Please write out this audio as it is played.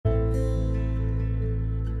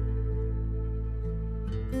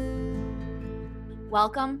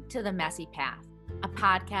Welcome to The Messy Path, a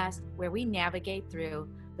podcast where we navigate through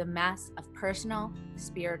the mess of personal,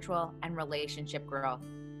 spiritual, and relationship growth.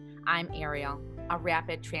 I'm Ariel, a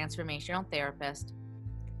rapid transformational therapist.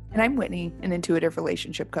 And I'm Whitney, an intuitive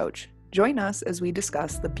relationship coach. Join us as we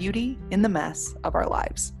discuss the beauty in the mess of our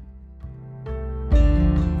lives.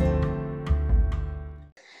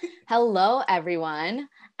 Hello, everyone,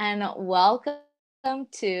 and welcome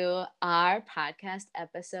to our podcast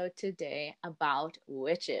episode today about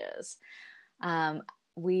witches.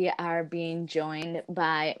 We are being joined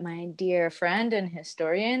by my dear friend and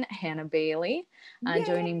historian, Hannah Bailey,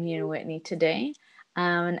 joining me and Whitney today.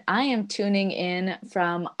 And I am tuning in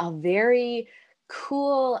from a very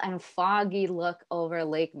cool and foggy look over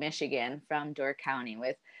Lake Michigan from Door County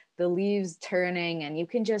with the leaves turning, and you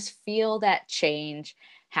can just feel that change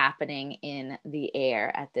happening in the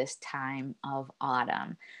air at this time of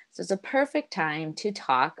autumn. So it's a perfect time to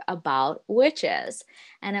talk about witches.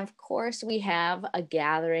 And of course, we have a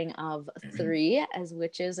gathering of three, as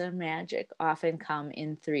witches and magic often come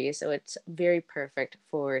in three. So it's very perfect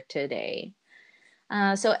for today.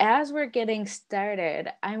 So as we're getting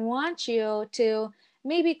started, I want you to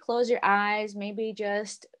maybe close your eyes, maybe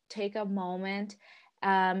just take a moment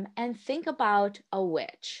and think about a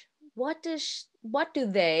witch. What do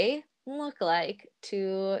they look like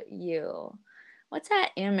to you? What's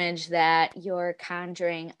that image that you're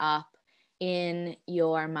conjuring up in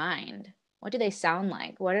your mind? What do they sound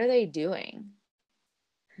like? What are they doing?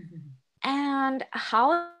 Mm-hmm. And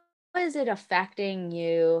how is it affecting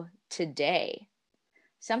you today?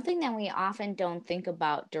 Something that we often don't think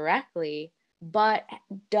about directly, but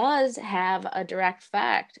does have a direct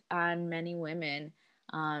effect on many women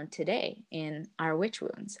today in our witch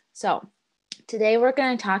wounds. So today we're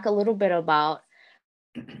going to talk a little bit about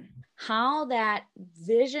how that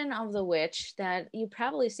vision of the witch that you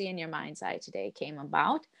probably see in your mind's eye today came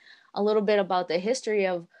about, a little bit about the history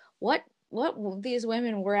of what these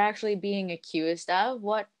women were actually being accused of,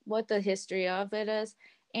 what the history of it is,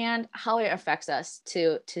 and how it affects us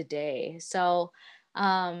today. So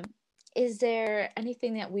is there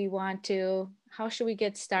anything that we want to, how should we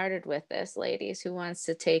get started with this, ladies? Who wants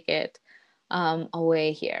to take it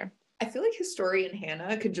away here? I feel like historian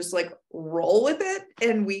Hannah could just like roll with it,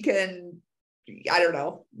 and we can, I don't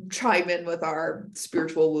know, chime in with our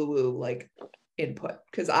spiritual woo-woo like input,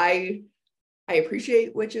 because I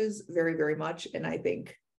appreciate witches very, very much, and I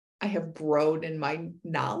think I have grown in my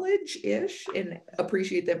knowledge-ish and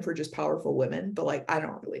appreciate them for just powerful women, but like I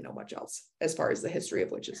don't really know much else as far as the history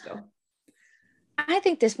of witches go. I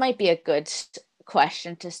think this might be a good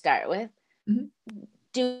question to start with. Mm-hmm.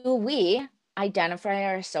 Do we identify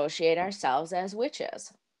or associate ourselves as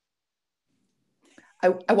witches?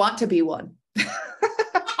 I want to be one.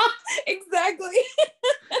 Exactly.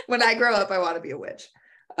 When I grow up, I want to be a witch.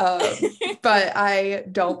 But I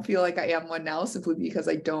don't feel like I am one now, simply because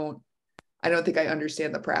I don't think I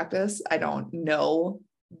understand the practice. I don't know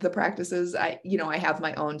the practices. I have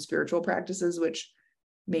my own spiritual practices, which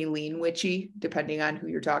may lean witchy depending on who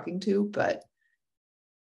you're talking to, but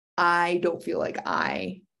I don't feel like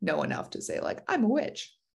I know enough to say like I'm a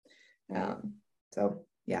witch. So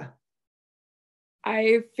yeah.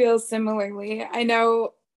 I feel similarly. I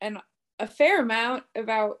know a fair amount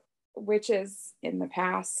about witches in the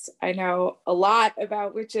past. I know a lot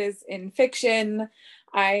about witches in fiction.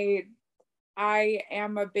 I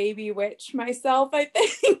am a baby witch myself, I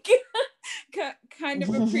think. Kind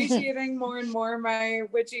of appreciating more and more my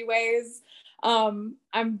witchy ways. I'm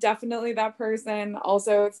definitely that person.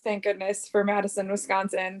 Also, thank goodness for Madison,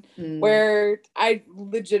 Wisconsin, where I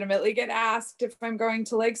legitimately get asked if I'm going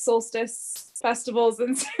to like solstice festivals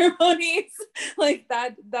and ceremonies. Like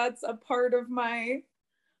that's a part of my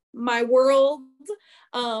world.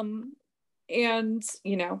 And,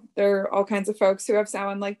 there are all kinds of folks who have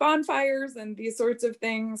Samhain like bonfires and these sorts of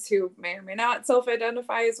things who may or may not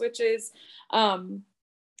self-identify as witches. But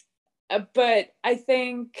I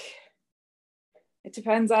think it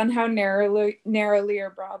depends on how narrowly or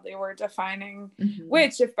broadly we're defining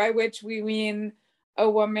witch. If by witch we mean a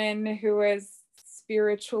woman who is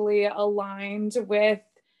spiritually aligned with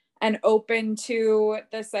and open to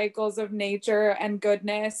the cycles of nature and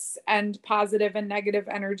goodness and positive and negative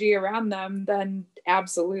energy around them, then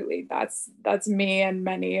absolutely, that's me and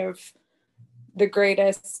many of the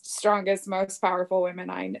greatest, strongest, most powerful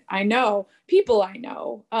women I know, people I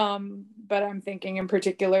know. But I'm thinking in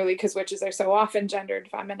particularly, because witches are so often gendered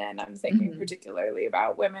feminine, I'm thinking particularly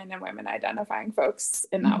about women and women identifying folks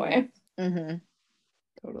in that way.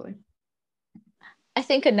 Totally. I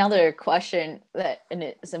think another question that, and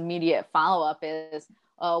it's immediate follow-up is,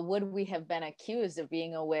 would we have been accused of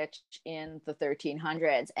being a witch in the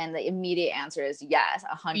 1300s? And the immediate answer is yes,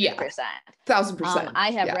 100%. 1000%.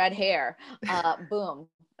 I have red hair. Boom,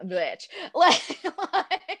 bitch.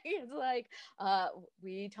 It's like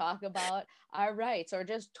we talk about our rights, or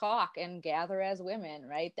just talk and gather as women,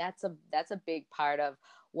 right? That's a big part of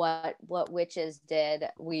what witches did.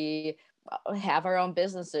 We have our own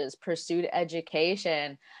businesses, pursued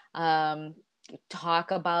education,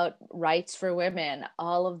 talk about rights for women.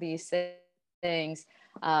 All of these things,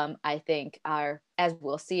 I think, are, as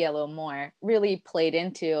we'll see a little more, really played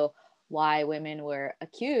into why women were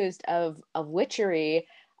accused of witchery,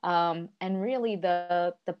 and really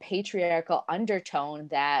the patriarchal undertone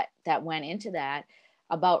that went into that,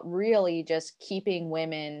 about really just keeping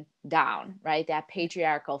women down, right? That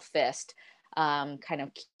patriarchal fist, kind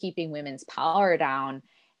of keeping women's power down.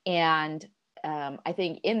 And I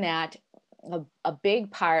think in that, a big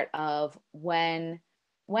part of when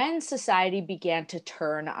society began to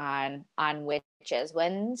turn on witches,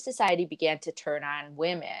 when society began to turn on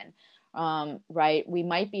women, right, we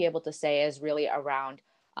might be able to say is really around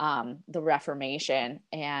the Reformation,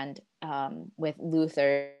 and with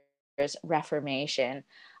Luther's Reformation,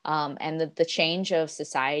 and the change of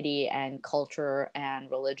society and culture and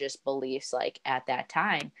religious beliefs, like at that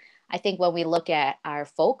time. I think when we look at our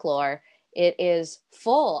folklore, it is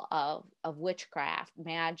full of witchcraft,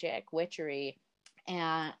 magic, witchery,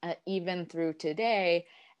 and even through today.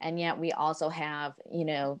 And yet we also have,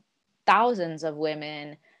 thousands of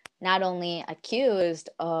women not only accused,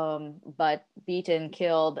 but beaten,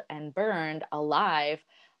 killed, and burned alive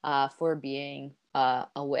for being a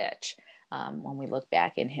witch, when we look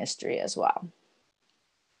back in history as well.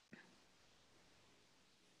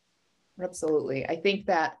 Absolutely. I think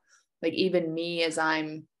that, like, even me, as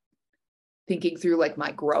I'm thinking through like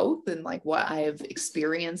my growth and like what I have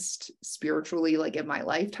experienced spiritually, like in my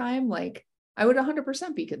lifetime, like I would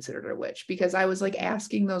 100% be considered a witch, because I was like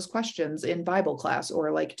asking those questions in Bible class,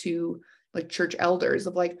 or like to like church elders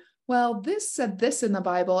of like, well, this said this in the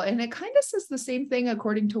Bible, and it kind of says the same thing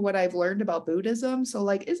according to what I've learned about Buddhism. So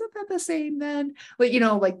like, isn't that the same then? Like,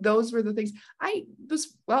 like those were the things I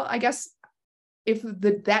guess if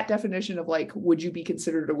that definition of like, would you be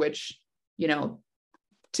considered a witch,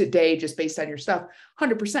 today, just based on your stuff,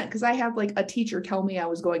 100%. Because I have like a teacher tell me I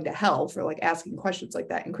was going to hell for like asking questions like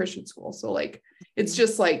that in Christian school. So like, it's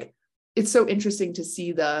just like, it's so interesting to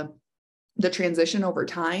see the transition over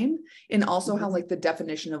time, and also how like the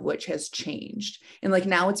definition of witch has changed. And like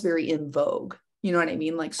now it's very in vogue. You know what I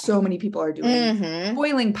mean? Like so many people are doing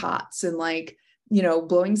boiling pots and like,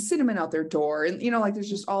 blowing cinnamon out their door. And, like there's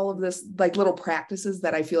just all of this like little practices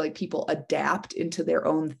that I feel like people adapt into their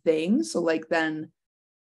own thing. So like then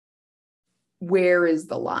where is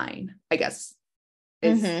the line, I guess,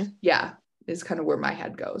 is kind of where my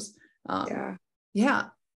head goes. Yeah.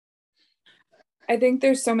 I think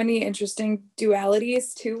there's so many interesting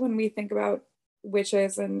dualities too when we think about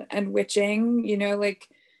witches and witching, like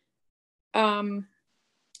in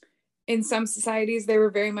some societies they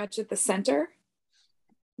were very much at the center,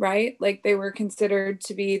 right? Like they were considered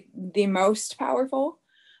to be the most powerful.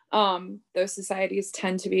 Those societies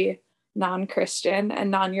tend to be non-Christian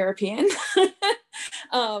and non-European.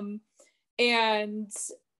 And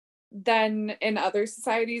then in other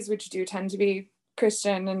societies, which do tend to be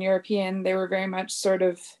Christian and European, they were very much sort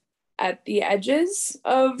of at the edges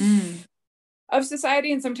of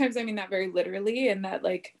society. And sometimes I mean that very literally, in that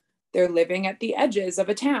like they're living at the edges of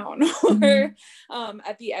a town or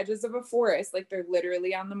at the edges of a forest. Like they're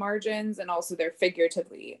literally on the margins, and also they're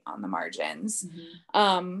figuratively on the margins.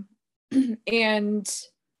 And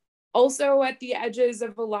also at the edges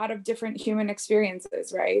of a lot of different human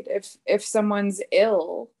experiences, right? If someone's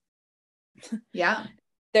ill,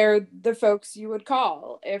 they're the folks you would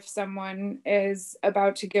call. If someone is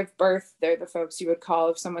about to give birth, they're the folks you would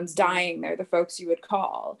call. If someone's dying, they're the folks you would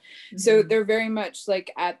call. So they're very much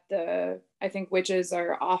like I think witches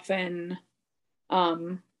are often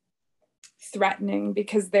threatening,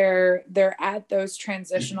 because they're at those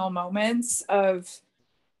transitional moments of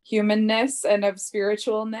humanness and of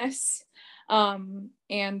spiritualness. And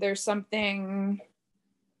there's something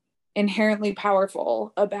inherently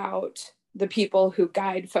powerful about the people who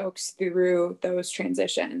guide folks through those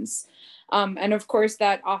transitions. And of course,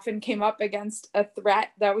 that often came up against a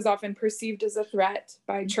threat that was often perceived as a threat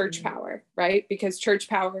by church power, right? Because church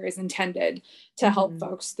power is intended to help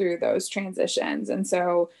folks through those transitions. And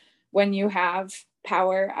so when you have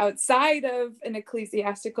power outside of an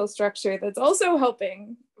ecclesiastical structure that's also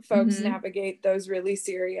helping folks navigate those really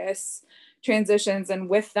serious transitions and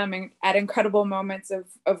with them at incredible moments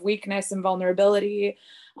of weakness and vulnerability,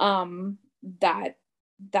 that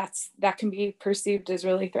can be perceived as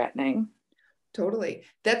really threatening. Totally.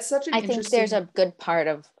 That's such an interesting... I think there's a good part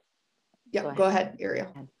of... Yeah, go ahead,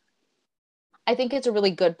 Ariel. I think it's a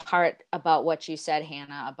really good part about what you said,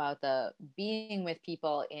 Hannah, about the being with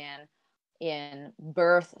people in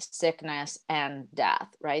birth, sickness, and death,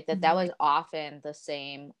 right? That was often the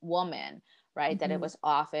same woman, right? That it was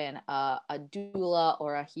often a doula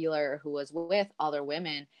or a healer who was with other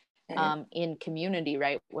women in community,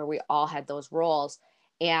 right? Where we all had those roles.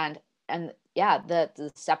 And yeah,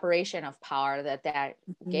 the separation of power that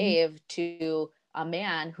gave to a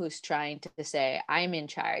man who's trying to say, I'm in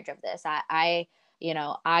charge of this. I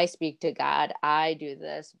speak to God, I do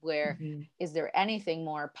this. Where is there anything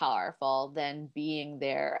more powerful than being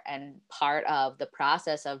there and part of the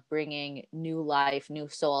process of bringing new life, new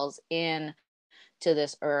souls in to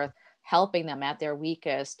this earth, helping them at their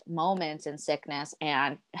weakest moments in sickness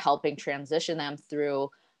and helping transition them through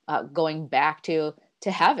going back to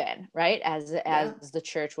heaven, right? As the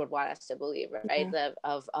church would want us to believe, right?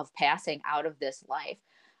 Of passing out of this life.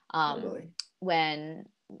 Totally.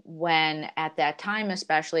 When at that time,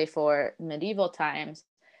 especially for medieval times,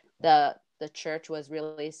 the church was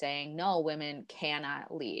really saying, no, women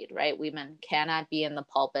cannot lead, right? Women cannot be in the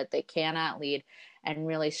pulpit. They cannot lead, and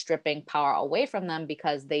really stripping power away from them,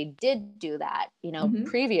 because they did do that,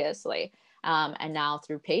 previously. And now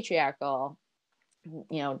through patriarchal,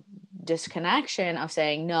 disconnection of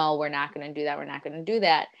saying, no, we're not going to do that. We're not going to do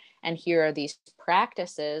that. And here are these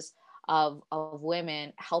practices of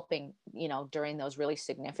women helping, during those really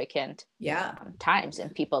significant times in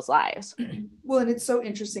people's lives. Well, and it's so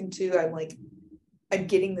interesting too. I'm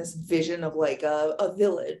getting this vision of like a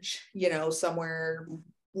village, somewhere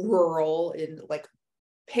rural in like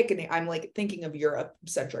picnic. I'm like thinking of Europe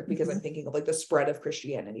centric because I'm thinking of like the spread of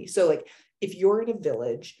Christianity. So like if you're in a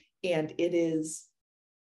village and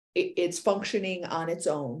it's functioning on its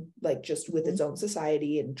own, like just with its own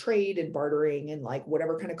society and trade and bartering and like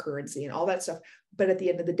whatever kind of currency and all that stuff. But at the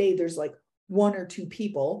end of the day, there's like one or two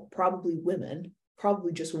people, probably women,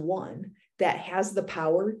 probably just one, that has the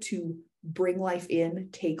power to bring life in,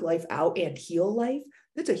 take life out, and heal life.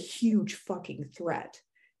 That's a huge fucking threat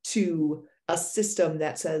to a system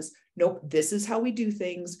that says, nope, this is how we do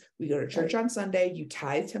things. We go to church on Sunday, you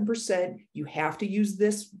tithe 10%, you have to use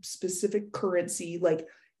this specific currency. Like,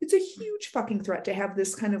 it's a huge fucking threat to have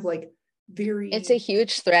this kind of like it's a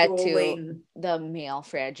huge threat to the male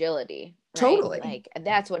fragility. Right? Totally. Like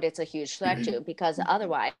that's what it's a huge threat to, because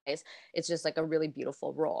otherwise it's just like a really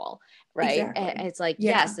beautiful role, right? Exactly. It's like,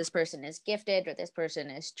 yes, this person is gifted, or this person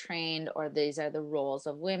is trained, or these are the roles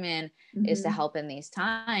of women is to help in these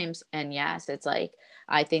times. And yes, it's like,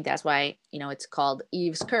 I think that's why, it's called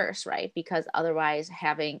Eve's curse, right? Because otherwise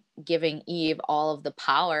giving Eve all of the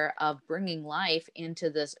power of bringing life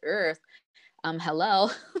into this earth, hello.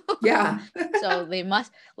 Yeah. So they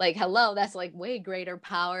must hello, that's like way greater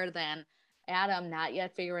power than Adam not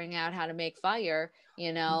yet figuring out how to make fire,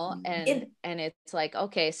 and it's like,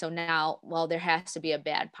 okay, so now, well, there has to be a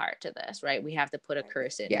bad part to this, right? We have to put a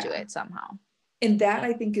curse into it somehow. And that,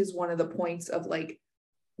 I think, is one of the points of like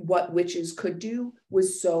what witches could do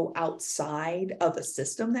was so outside of a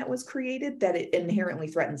system that was created that it inherently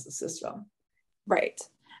threatens the system. Right.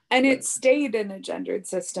 And it stayed in a gendered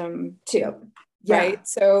system too, right?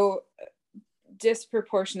 So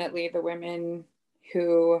disproportionately, the women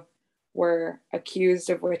who were accused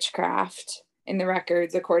of witchcraft in the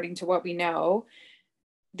records, according to what we know,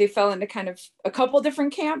 they fell into kind of a couple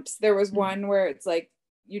different camps. There was one where it's like,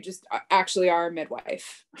 you just actually are a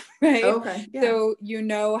midwife, right? Okay. Yeah. So you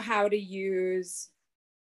know how to use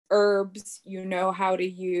herbs, you know how to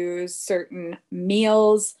use certain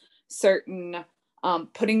meals, certain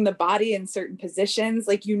putting the body in certain positions,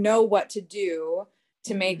 like what to do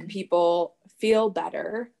to make people feel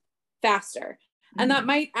better faster. And that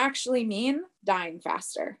might actually mean dying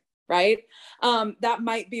faster, right? That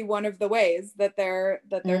might be one of the ways that they're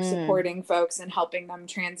supporting folks and helping them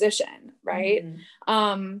transition, right?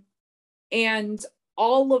 And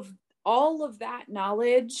all of that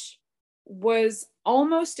knowledge was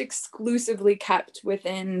almost exclusively kept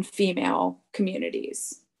within female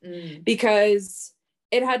communities. Because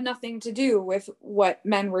it had nothing to do with what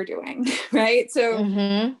men were doing, right?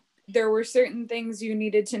 So there were certain things you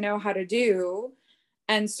needed to know how to do,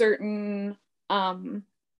 and certain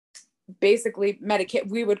basically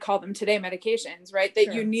we would call them today medications, right?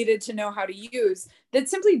 That you needed to know how to use that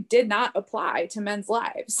simply did not apply to men's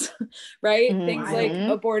lives, right? Things like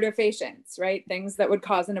abortifacients, right? Things that would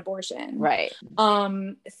cause an abortion, right?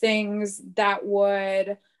 Things that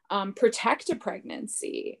would protect a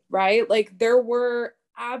pregnancy, right? Like there were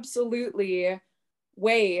absolutely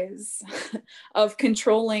ways of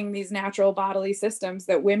controlling these natural bodily systems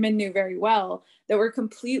that women knew very well that were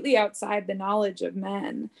completely outside the knowledge of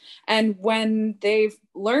men. And when they've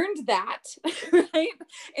learned that, right,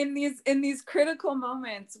 in these critical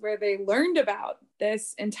moments where they learned about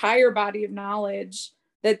this entire body of knowledge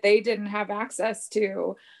that they didn't have access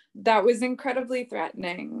to, that was incredibly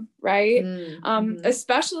threatening, right?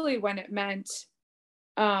 Especially when it meant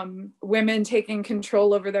women taking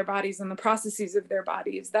control over their bodies and the processes of their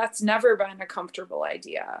bodies. That's never been a comfortable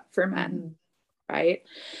idea for men, right?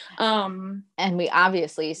 And we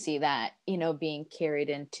obviously see that, being carried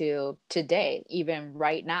into today, even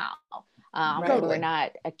right now. We're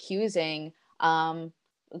not accusing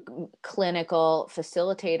clinical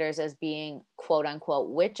facilitators as being quote unquote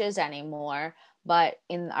witches anymore, but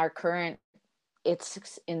in our current,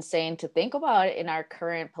 it's insane to think about it, in our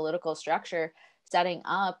current political structure, setting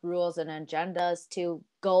up rules and agendas to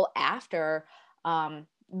go after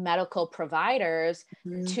medical providers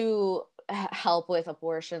to help with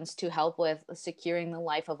abortions, to help with securing the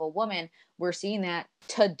life of a woman. We're seeing that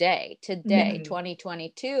today,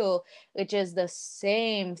 2022, which is the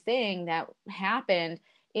same thing that happened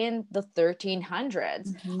in the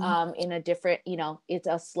 1300s, in a different, it's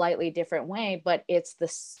a slightly different way, but it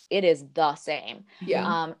is the same.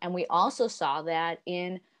 And we also saw that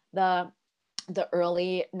in the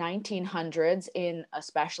early 1900s,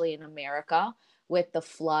 especially in America, with the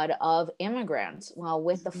flood of immigrants. Well,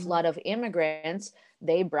 with the flood of immigrants,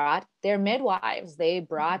 they brought their midwives, they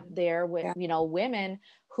brought their, women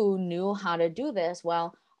who knew how to do this.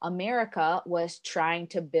 Well, America was trying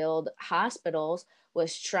to build hospitals,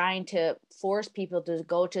 was trying to force people to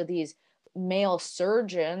go to these male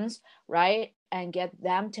surgeons, right? And get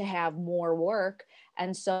them to have more work.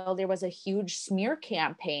 And so there was a huge smear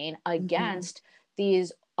campaign against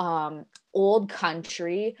these old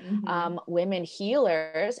country women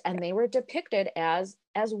healers, and they were depicted as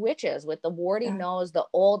witches with the warty nose, the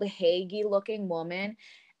old haggy looking woman,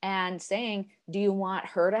 and saying, do you want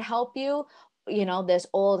her to help you, this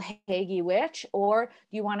old haggy witch, or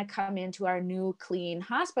do you want to come into our new clean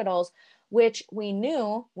hospitals, which we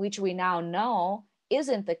now know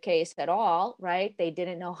isn't the case at all, right? They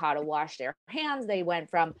didn't know how to wash their hands. They went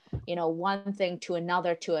from, one thing to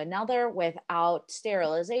another without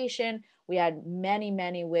sterilization. We had many,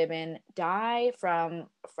 many women die from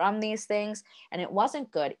these things, and it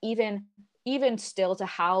wasn't good. Even still, to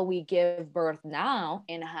how we give birth now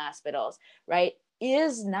in hospitals, right,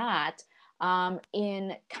 is not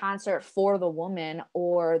in concert for the woman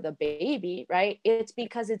or the baby, right? It's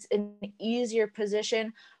because it's an easier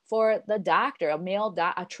position for the doctor,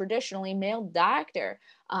 a traditionally male doctor.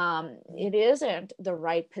 It isn't the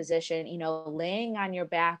right position. Laying on your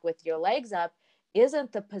back with your legs up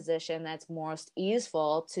isn't the position that's most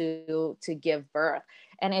easeful to give birth.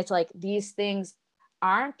 And it's like, these things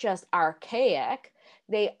aren't just archaic.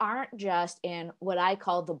 They aren't just in what I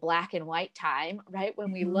call the black and white time, right?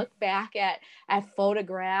 When we look back at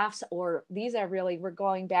photographs, or these are really, we're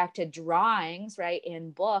going back to drawings, right?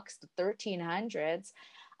 In books, the 1300s.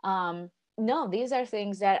 No, these are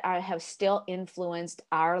things that have still influenced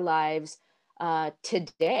our lives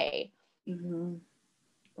today.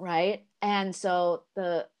 Right. And so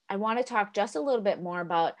I want to talk just a little bit more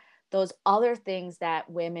about those other things that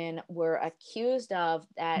women were accused of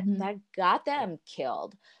that got them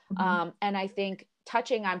killed. And I think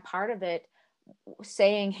touching on part of it,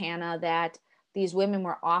 saying, Hannah, that these women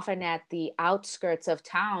were often at the outskirts of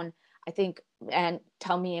town, I think, and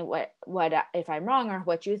tell me what if I'm wrong or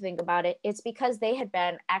what you think about it, it's because they had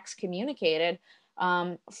been excommunicated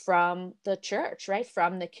from the church, right?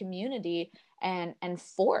 From the community, and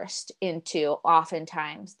forced into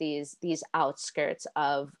oftentimes these outskirts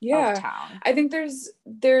of town. I think there's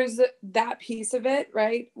that piece of it,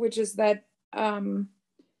 right? Which is that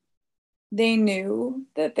they knew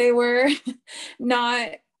that they were not,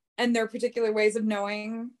 and their particular ways of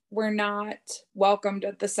knowing were not welcomed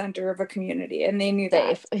at the center of a community. And they knew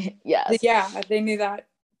that. Yes. Yeah, they knew that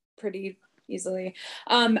pretty easily.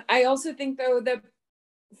 I also think, though, that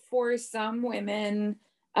for some women,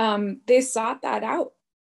 they sought that out,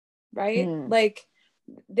 right? Like,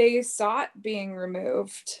 they sought being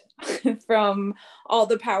removed from all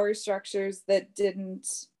the power structures that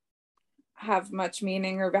didn't have much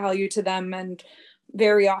meaning or value to them, and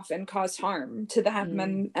very often caused harm to them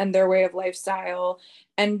and their way of lifestyle.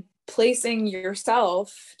 And placing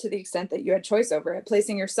yourself, to the extent that you had choice over it,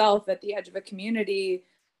 placing yourself at the edge of a community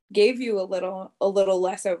gave you a little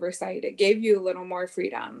less oversight. It gave you a little more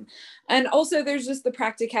freedom. And also there's just the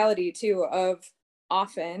practicality too of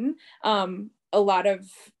often. A lot of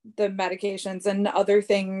the medications and other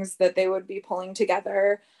things that they would be pulling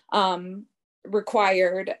together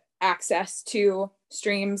required access to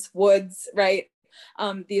streams, woods, right?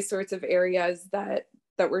 These sorts of areas that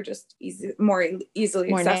were just more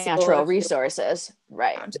easily accessible. More natural resources,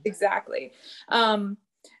 right? Exactly.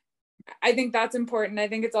 I think that's important. I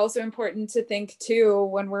think it's also important to think too,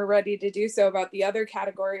 when we're ready to do so, about the other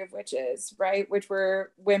category of witches, right? Which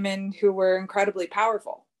were women who were incredibly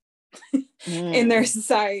powerful in their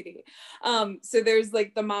society. So there's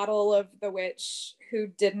like the model of the witch who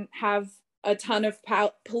didn't have a ton of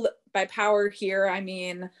by power here, I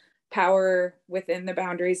mean power within the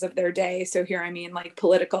boundaries of their day. So here I mean like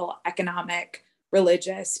political, economic,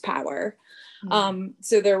 religious power.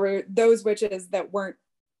 So there were those witches that weren't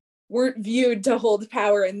viewed to hold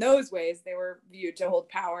power in those ways. They were viewed to hold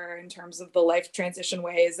power in terms of the life transition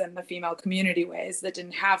ways and the female community ways that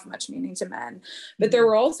didn't have much meaning to men. But there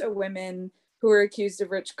were also women who were accused of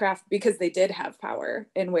witchcraft because they did have power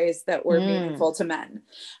in ways that were meaningful to men.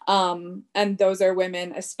 And those are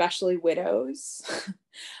women, especially widows,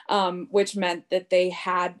 which meant that they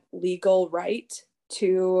had legal right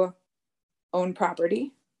to own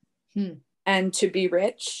property and to be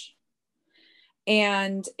rich.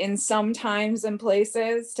 And in some times and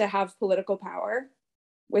places to have political power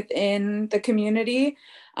within the community.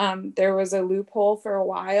 There was a loophole for a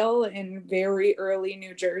while in very early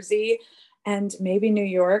New Jersey and maybe New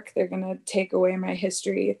York. They're going to take away my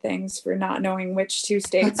history things for not knowing which two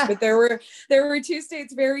states, but there were two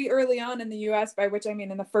states very early on in the US, by which I mean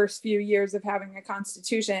in the first few years of having a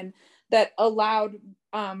constitution, that allowed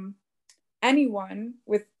anyone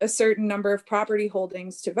with a certain number of property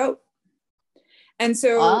holdings to vote. And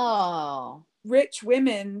so rich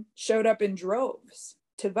women showed up in droves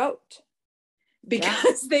to vote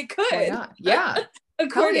because they could. Why not? Yeah.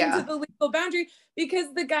 According to the legal boundary,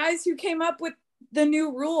 because the guys who came up with the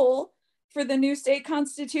new rule for the new state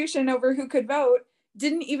constitution over who could vote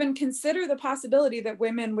didn't even consider the possibility that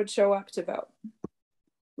women would show up to vote.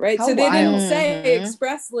 Right. How so they wild. didn't say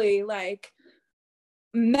expressly like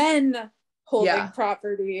men holding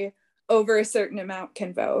property over a certain amount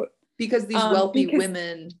can vote. Because these wealthy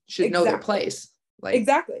women should know their place. Like,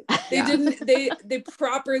 exactly. They didn't, they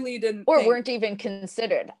properly didn't or weren't even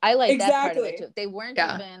considered. I like that part of it too. They weren't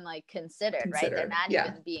even like considered, right? They're not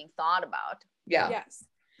even being thought about. Yeah. Yes.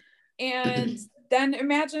 And then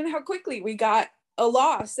imagine how quickly we got a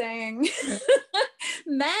law saying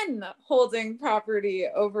men holding property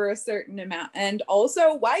over a certain amount, and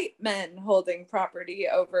also white men holding property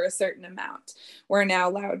over a certain amount were now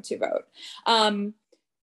allowed to vote.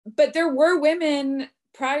 But there were women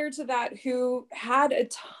prior to that who had a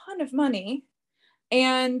ton of money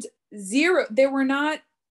and they were not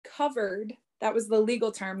covered. That was the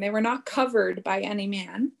legal term. They were not covered by any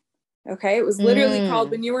man. Okay. It was literally called,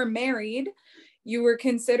 when you were married, you were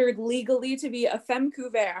considered legally to be a femme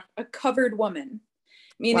couverte, a covered woman,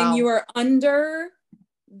 meaning you are under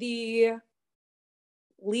the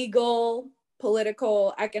legal,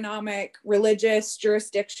 political, economic, religious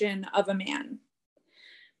jurisdiction of a man.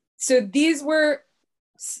 So these were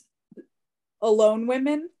alone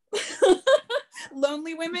women,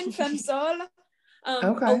 lonely women, femme sole,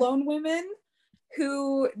 alone women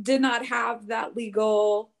who did not have that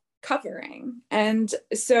legal covering. And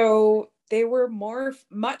so they were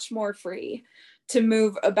much more free to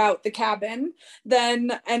move about the cabin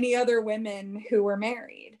than any other women who were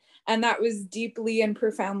married. And that was deeply and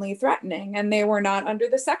profoundly threatening. And they were not under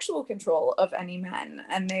the sexual control of any men.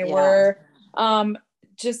 And they were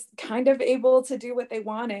just kind of able to do what they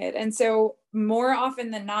wanted. And so more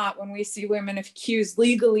often than not, when we see women accused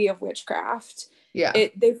legally of witchcraft,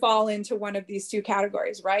 they fall into one of these two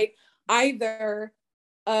categories, right? Either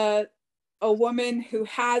a woman who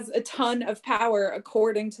has a ton of power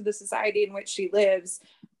according to the society in which she lives,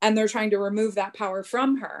 and they're trying to remove that power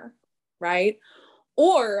from her, right?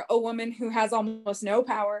 Or a woman who has almost no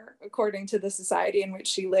power according to the society in which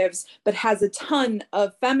she lives, but has a ton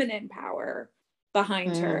of feminine power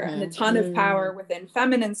behind her and a ton of power within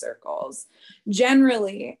feminine circles.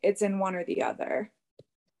 Generally, it's in one or the other.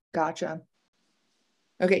 Gotcha.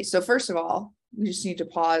 Okay, so first of all, we just need to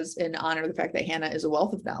pause and honor the fact that Hannah is a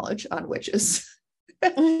wealth of knowledge on witches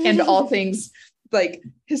and all things like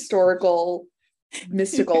historical,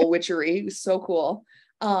 mystical witchery. It was so cool.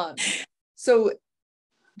 So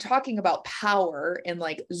talking about power and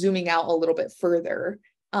like zooming out a little bit further,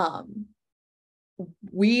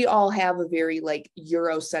 we all have a very like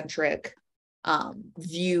Eurocentric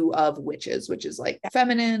view of witches, which is like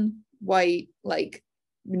feminine, white, like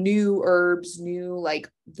new herbs, new like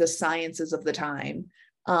the sciences of the time.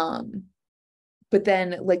 but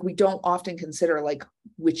then like we don't often consider like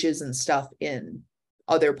witches and stuff in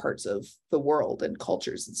other parts of the world and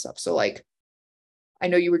cultures and stuff. So like, I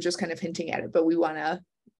know you were just kind of hinting at it, but we want to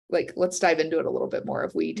like, let's dive into it a little bit more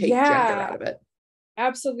if we take gender out of it.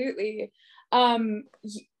 Absolutely.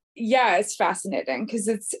 Yeah, it's fascinating because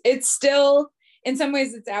it's still, in some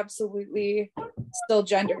ways it's absolutely still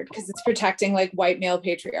gendered because it's protecting like white male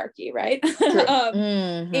patriarchy, right?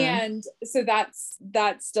 And so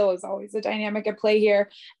that still is always a dynamic at play here.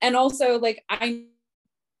 And also like I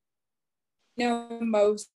know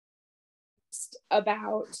most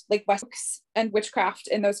about like West and witchcraft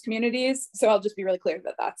in those communities, so I'll just be really clear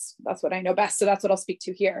that that's what I know best, so that's what I'll speak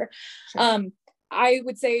to here. Sure. I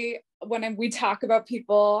would say when we talk about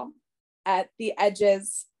people at the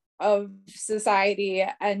edges of society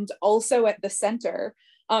and also at the center,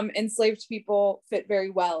 enslaved people fit very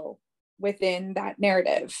well within that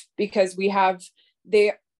narrative because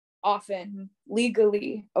they often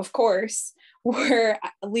legally, of course, were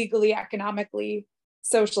legally, economically,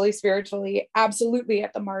 socially, spiritually, absolutely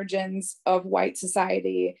at the margins of white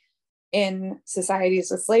society in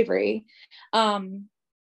societies with slavery.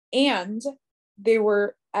 And they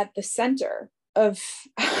were at the center of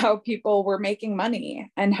how people were making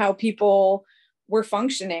money and how people were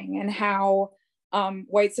functioning and how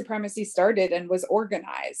white supremacy started and was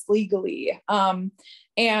organized legally.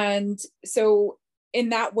 And so in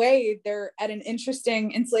that way, they're at an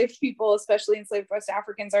interesting, enslaved people, especially enslaved West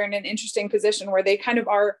Africans, are in an interesting position where they kind of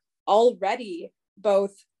are already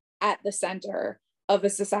both at the center of a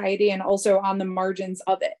society and also on the margins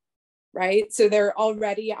of it, right? So they're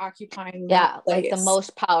already occupying like the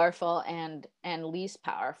most powerful and least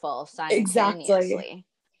powerful simultaneously. Exactly.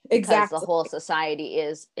 Because the whole society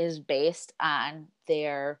is based on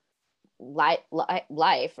their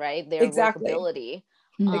life, right? Their workability.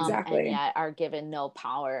 And yet are given no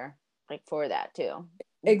power like for that too.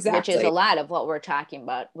 Exactly. Which is a lot of what we're talking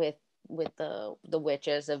about with the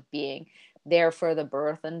witches, of being there for the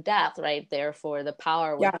birth and death, right? There for the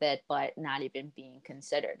power with it, but not even being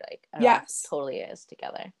considered. Like totally is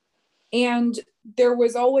together. And there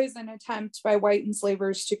was always an attempt by white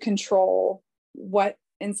enslavers to control what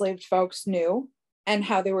enslaved folks knew and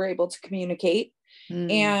how they were able to communicate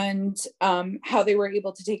and how they were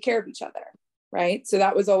able to take care of each other. Right. So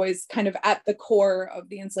that was always kind of at the core of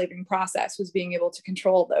the enslaving process, was being able to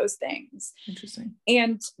control those things. Interesting.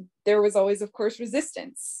 And there was always, of course,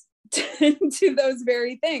 resistance to those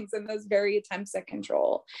very things and those very attempts at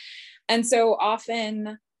control. And so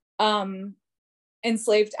often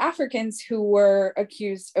enslaved Africans who were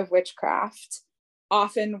accused of witchcraft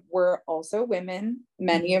often were also women,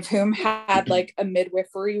 many of whom had like a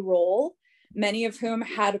midwifery role, many of whom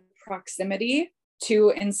had proximity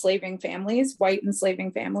to enslaving families, white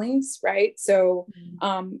enslaving families, right? So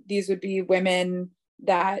these would be women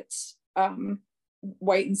that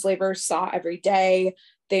white enslavers saw every day.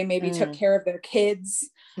 They maybe took care of their kids,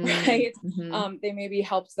 right? They maybe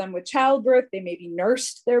helped them with childbirth. They maybe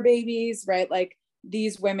nursed their babies, right? Like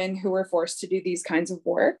these women who were forced to do these kinds of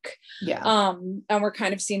work. And were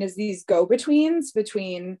kind of seen as these go-betweens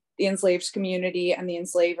between the enslaved community and the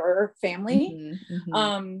enslaver family.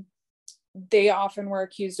 They often were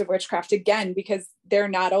accused of witchcraft again, because they're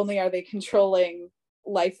not only are they controlling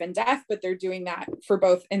life and death, but they're doing that for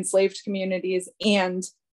both enslaved communities and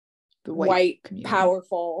the white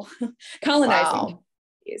powerful colonizing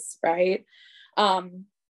communities, right?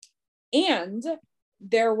 And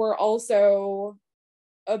there were also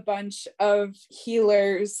a bunch of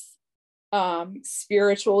healers,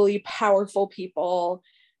 spiritually powerful people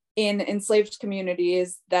in enslaved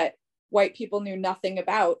communities that white people knew nothing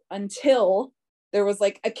about until there was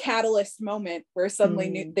like a catalyst moment where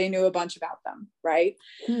suddenly they knew a bunch about them, right?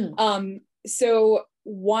 So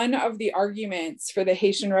one of the arguments for the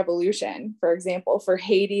Haitian Revolution, for example, for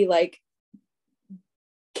Haiti, like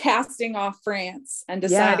casting off France and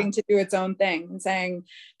deciding to do its own thing and saying,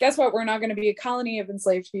 guess what, we're not going to be a colony of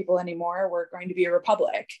enslaved people anymore, we're going to be a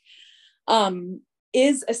republic,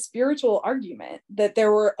 is a spiritual argument that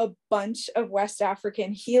there were a bunch of West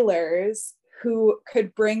African healers who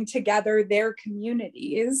could bring together their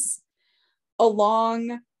communities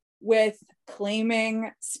along with claiming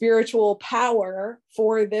spiritual power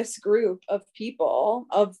for this group of people,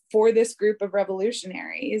 for this group of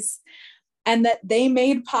revolutionaries, and that they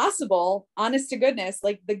made possible, honest to goodness,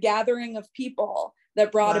 like the gathering of people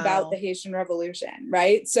that brought about the Haitian Revolution,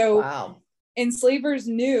 right? So enslavers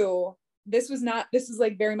knew this was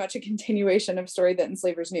like very much a continuation of story that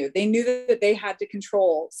enslavers knew. They knew that they had to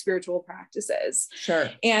control spiritual practices.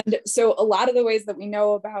 Sure. And so a lot of the ways that we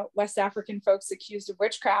know about West African folks accused of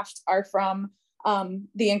witchcraft are from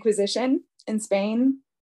the Inquisition. in Spain.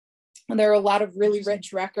 And there are a lot of really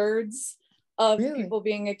rich records of people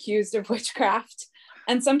being accused of witchcraft,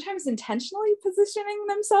 and sometimes intentionally positioning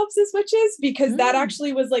themselves as witches, because that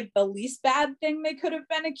actually was like the least bad thing they could have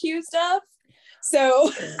been accused of.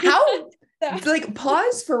 So how, like,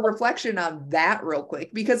 pause for reflection on that real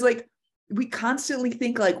quick, because like we constantly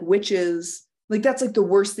think like witches, like that's like the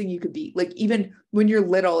worst thing you could be. Like even when you're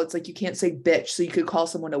little, it's like you can't say bitch, so you could call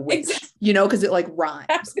someone a witch, you know, because it like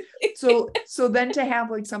rhymes. So then to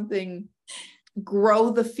have like something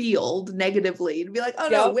grow the field negatively and be like, oh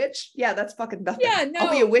no, witch, yeah, that's fucking nothing. Yeah, no,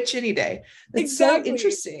 I'll be a witch any day. That's so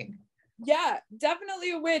interesting. Yeah,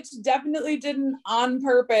 definitely a witch. Definitely didn't on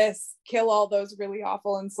purpose kill all those really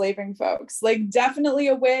awful enslaving folks. Like definitely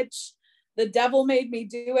a witch. The devil made me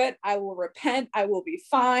do it. I will repent. I will be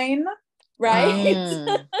fine.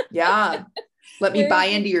 Right? Yeah. Let me buy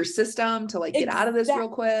into your system to like get out of this real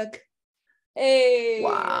quick. Hey,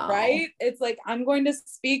 wow. Right? It's like, I'm going to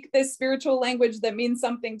speak this spiritual language that means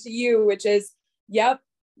something to you, which is, yep,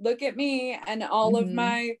 look at me and all of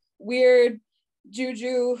my weird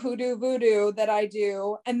juju, hoodoo, voodoo that I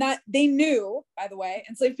do. And that they knew, by the way,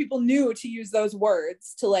 enslaved people knew to use those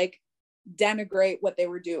words to like denigrate what they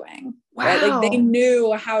were doing. Wow. Right? Like they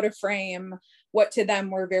knew how to frame what to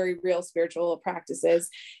them were very real spiritual practices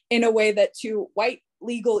in a way that to white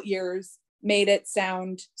legal ears made it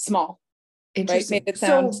sound small. Interesting. Right? Made it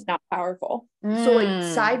sound not powerful. So like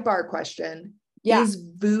sidebar question. Yeah. Is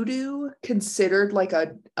voodoo considered like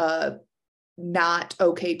a not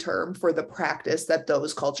okay term for the practice that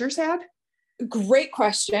those cultures had? Great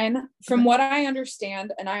question. From what I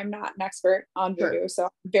understand, and I'm not an expert on voodoo, so I'm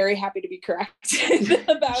very happy to be corrected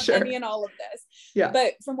about any and all of this. Yeah.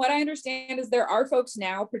 But from what I understand is there are folks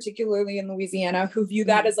now, particularly in Louisiana, who view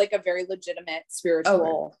that as like a very legitimate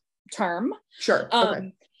spiritual term. Sure.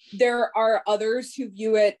 There are others who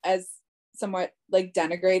view it as somewhat like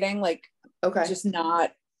denigrating, like just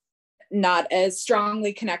not as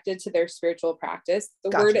strongly connected to their spiritual practice. The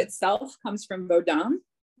word itself comes from Vodun,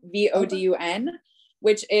 Vodun,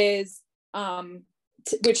 which is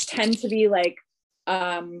which tend to be like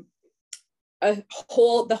the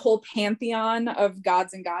whole pantheon of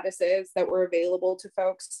gods and goddesses that were available to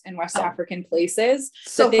folks in West African places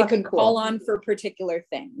that they could call on for particular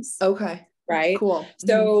things. Right. Cool.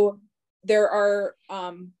 So there are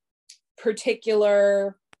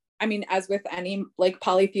particular, I mean, as with any like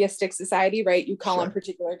polytheistic society, right? You call on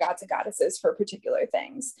particular gods and goddesses for particular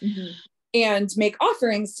things and make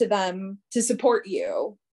offerings to them to support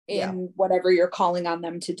you in whatever you're calling on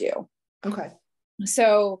them to do.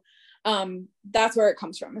 So that's where it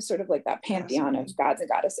comes from, is sort of like that pantheon of gods and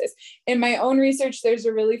goddesses. In my own research, there's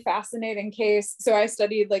a really fascinating case. So I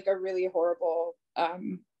studied like a really horrible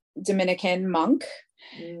Dominican monk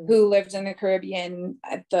who lived in the Caribbean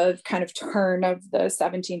at the kind of turn of the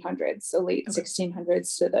 1700s, so late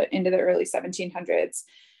 1600s to into the early 1700s.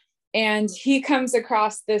 And he comes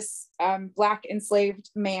across this Black enslaved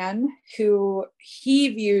man who he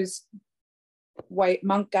views, white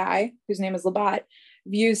monk guy, whose name is Labat,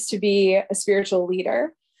 views to be a spiritual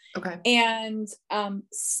leader. And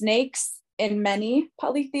snakes in many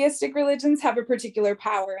polytheistic religions have a particular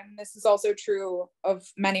power. And this is also true of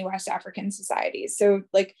many West African societies. So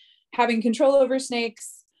like having control over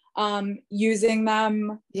snakes, using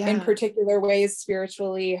them in particular ways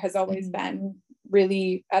spiritually has always been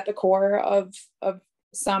really at the core of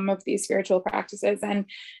some of these spiritual practices. And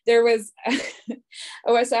there was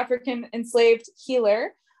a West African enslaved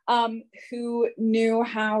healer who knew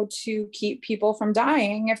how to keep people from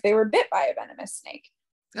dying if they were bit by a venomous snake.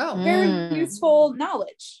 Very useful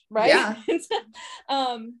knowledge, right?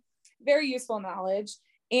 Very useful knowledge.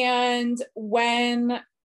 And when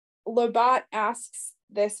Labat asks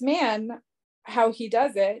this man how he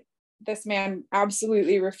does it, this man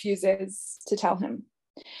absolutely refuses to tell him.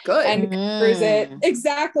 And covers it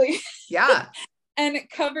and it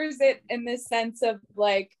covers it in the sense of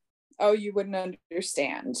like, oh, you wouldn't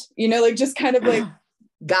understand, you know, like just kind of like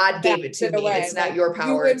God gave it to me. It's not your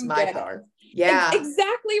power, it's my power.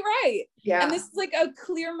 Exactly right. And this is like a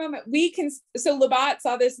clear moment. So Labat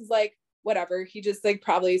saw this as like, whatever, he just like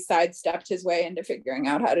probably sidestepped his way into figuring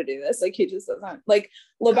out how to do this. Like he just doesn't, like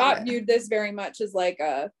Labat viewed this very much as like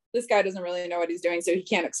this guy doesn't really know what he's doing, so he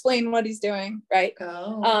can't explain what he's doing, right?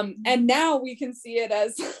 And now we can see it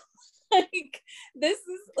as like, this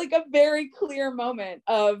is like a very clear moment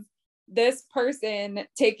of this person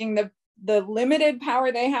taking the limited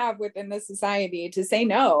power they have within the society to say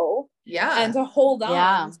no and to hold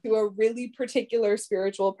on to a really particular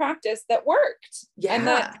spiritual practice that worked and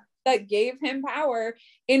that that gave him power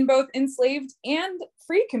in both enslaved and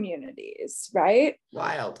free communities, right?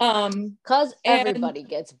 Wild. Because everybody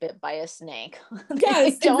gets bit by a snake.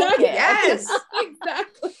 Yes, exactly. Yes,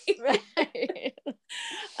 exactly. Right.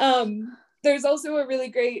 There's also a really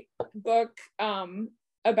great book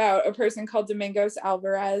about a person called Domingos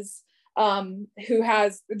Alvarez, who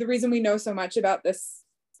has, the reason we know so much about this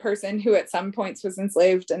person who at some points was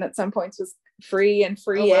enslaved and at some points was free and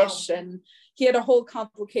free-ish, and he had a whole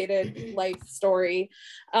complicated life story.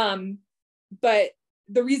 But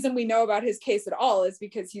the reason we know about his case at all is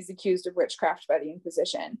because he's accused of witchcraft by the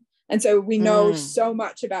Inquisition. And so we know so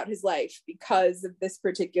much about his life because of this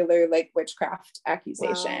particular like witchcraft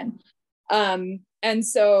accusation. Wow. And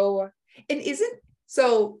so, and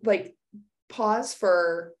so like, pause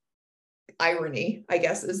for irony, I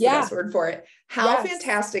guess is the best word for it. How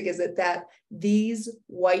fantastic is it that these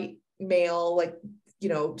white male, like, you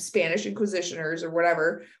know, Spanish Inquisitioners or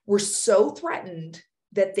whatever, were so threatened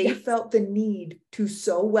that they felt the need to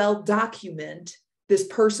so well document this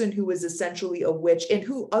person who was essentially a witch and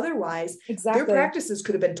who otherwise their practices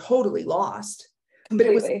could have been totally lost.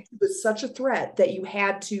 Completely. But it was such a threat that you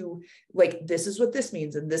had to, like, this is what this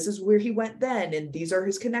means, and this is where he went then, and these are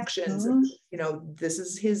his connections, and, you know, this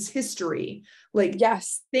is his history. Like,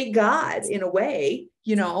 thank God in a way,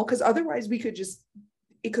 you know, because otherwise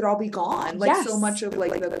it could all be gone. Like so much of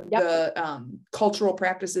like the cultural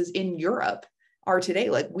practices in Europe are today.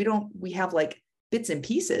 Like we have like bits and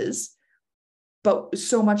pieces, but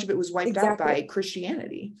so much of it was wiped out by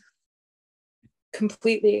Christianity.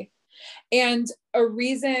 Completely. And a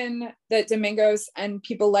reason that Domingos and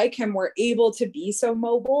people like him were able to be so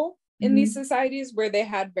mobile in these societies where they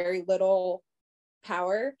had very little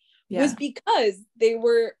power was because they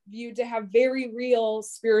were viewed to have very real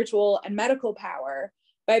spiritual and medical power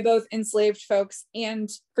by both enslaved folks and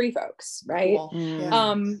free folks, right?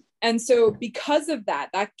 Cool. And so because of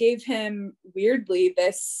that gave him weirdly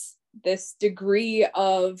this degree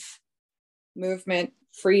of movement,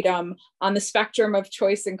 freedom on the spectrum of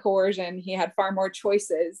choice and coercion. He had far more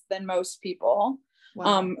choices than most people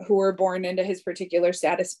who were born into his particular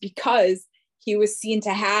status, because he was seen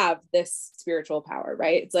to have this spiritual power,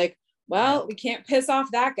 right? It's like, well, we can't piss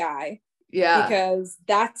off that guy because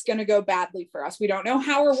that's going to go badly for us. We don't know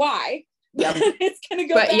how or why, but it's going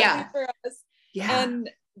to go badly for us. And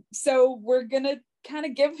so we're going to kind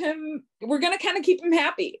of keep him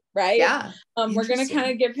happy, right? We're going to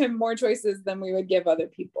kind of give him more choices than we would give other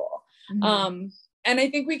people. And I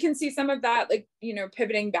think we can see some of that, like, you know,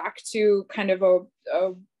 pivoting back to kind of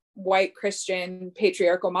a white Christian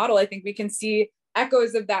patriarchal model. I think we can see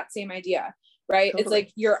echoes of that same idea, right? Totally. It's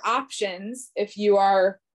like your options, if you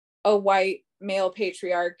are a white male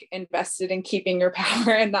patriarch invested in keeping your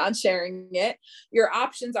power and not sharing it, your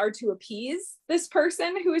options are to appease this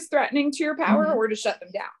person who is threatening to your power or to shut them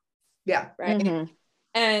down. Right.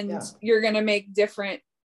 And you're going to make different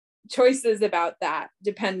choices about that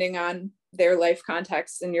depending on their life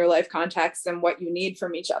context and your life context and what you need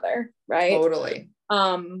from each other. Right. Totally.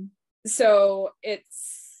 So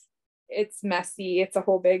it's messy. It's a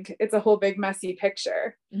whole big messy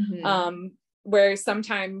picture. Where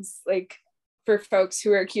sometimes, like, for folks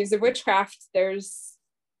who are accused of witchcraft, they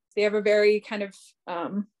have a very kind of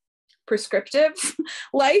prescriptive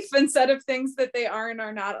life and set of things that they are and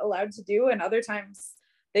are not allowed to do. And other times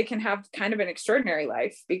they can have kind of an extraordinary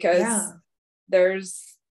life because there's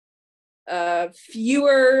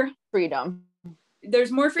fewer freedom.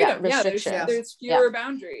 There's more freedom. There's fewer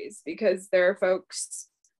boundaries because there are folks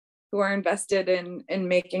who are invested in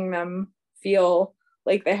making them feel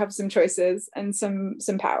like they have some choices and some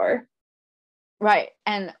power. Right.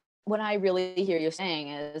 And what I really hear you saying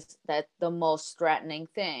is that the most threatening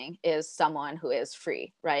thing is someone who is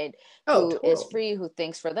free, right? Who is free, who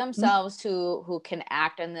thinks for themselves, who can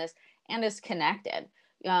act in this and is connected.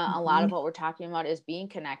 A lot of what we're talking about is being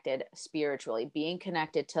connected spiritually, being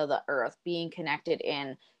connected to the earth, being connected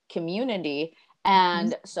in community.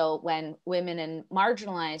 And so when women and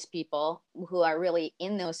marginalized people who are really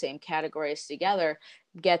in those same categories together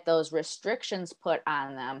get those restrictions put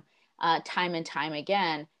on them time and time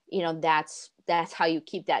again, you know, that's how you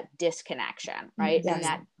keep that disconnection, right? And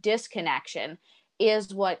that disconnection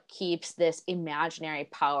is what keeps this imaginary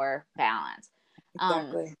power balance.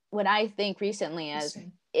 What I think recently is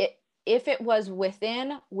if it was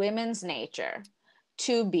within women's nature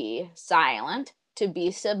to be silent, to be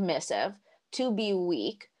submissive, to be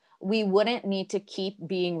weak, we wouldn't need to keep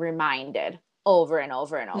being reminded over and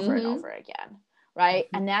over and over and over again, right?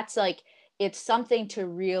 And that's like, it's something to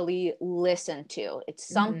really listen to. It's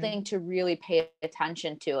something to really pay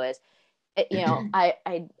attention to, is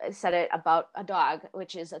I said it about a dog,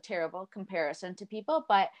 which is a terrible comparison to people,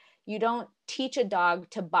 but you don't teach a dog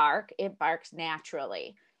to bark. It barks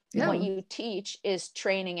naturally. Yeah. What you teach is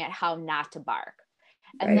training it how not to bark.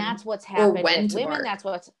 And Right. that's what's happened when with to women. bark. That's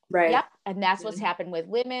what's Right. Yep. And that's what's Mhm. happened with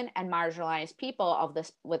women and marginalized people of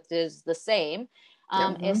this, what is the same,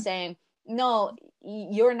 Yep. is saying, no,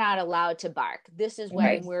 you're not allowed to bark. This is when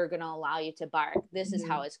Right. we're going to allow you to bark. This is Mhm.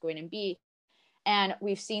 how it's going to be. And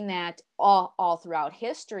we've seen that all throughout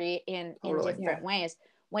history in Totally. different ways.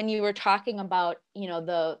 When you were talking about,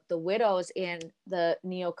 the widows in the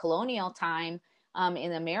neo-colonial time,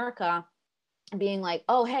 in America, being like,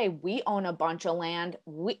 oh, hey, we own a bunch of land.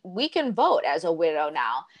 We can vote as a widow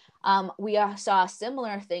now. We saw a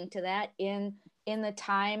similar thing to that in the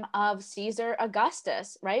time of Caesar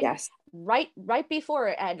Augustus, right? Yes. Right before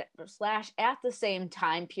at the same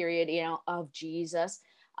time period, of Jesus,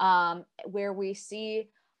 where we see,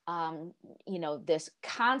 this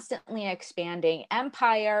constantly expanding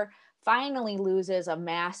empire finally loses a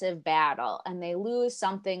massive battle, and they lose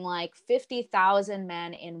something like 50,000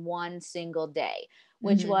 men in one single day,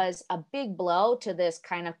 which Mhm. was a big blow to this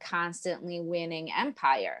kind of constantly winning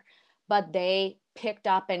empire. But they picked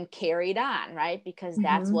up and carried on, right? Because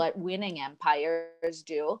that's Mhm. what winning empires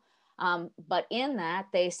do. But in that,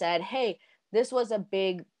 they said, hey, this was a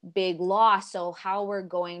big loss. So how we're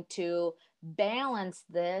going to balance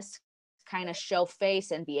this, kind of show face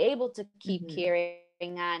and be able to keep Mhm.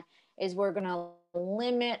 carrying on, is we're going to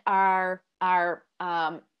limit our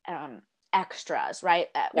extras, right?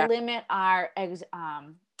 Yeah. Limit our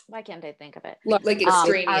why can't I think of it? Look, Like Our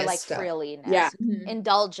extraneous like stuff. frilliness, Yeah. Mhm.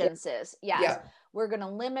 indulgences. Yes. Yeah. We're going to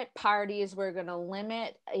limit parties. We're going to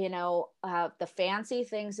limit, the fancy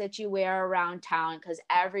things that you wear around town, because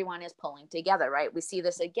everyone is pulling together, right? We see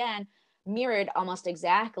this again mirrored almost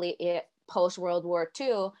exactly post World War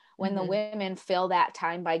II, when the Mhm. women fill that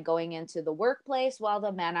time by going into the workplace while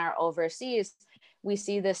the men are overseas. We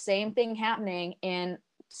see the same thing happening in,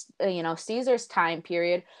 Caesar's time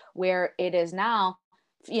period, where it is now,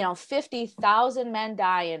 50,000 men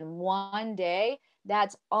die in one day.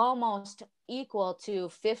 That's almost equal to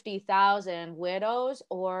 50,000 widows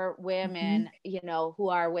or women, who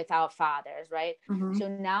are without fathers, right? Mhm. So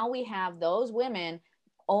now we have those women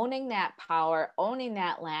owning that power, owning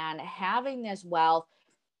that land, having this wealth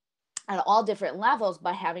at all different levels,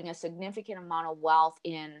 but having a significant amount of wealth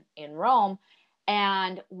in Rome.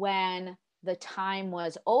 And when the time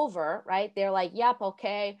was over, right, they're like, yep,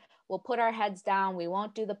 okay, we'll put our heads down, we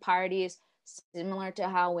won't do the parties. Similar to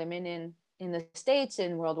how women in the States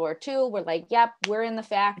in World War II were like, yep, we're in the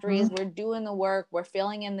factories, we're doing the work, we're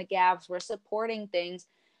filling in the gaps, we're supporting things.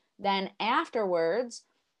 Then afterwards,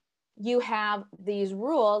 you have these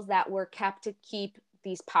rules that were kept to keep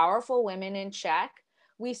these powerful women in check.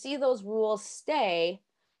 We see those rules stay,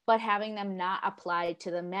 but having them not applied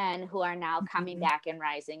to the men who are now coming back and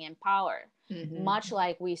rising in power. Mhm. Much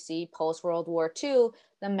like we see post World War II,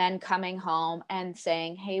 the men coming home and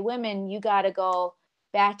saying, hey, women, you got to go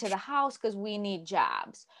back to the house because we need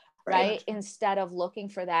jobs, right? Instead of looking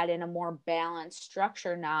for that in a more balanced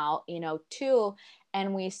structure now, too.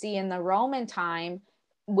 And we see in the Roman time,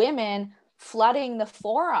 women flooding the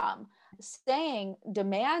forum,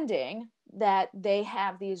 demanding that they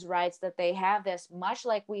have these rights, that they have this, much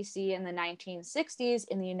like we see in the 1960s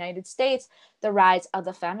in the United States, the rise of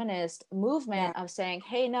the feminist movement of saying,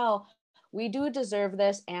 hey, no, we do deserve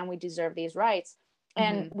this and we deserve these rights.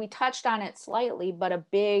 And we touched on it slightly, but a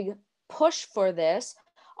big push for this,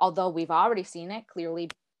 although we've already seen it clearly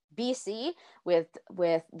BC with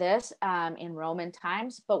this in Roman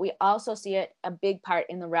times, but we also see it a big part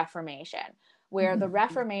in the Reformation, where the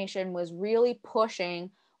Reformation was really pushing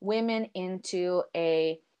women into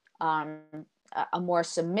a more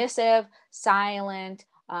submissive, silent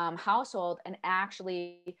household, and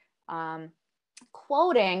actually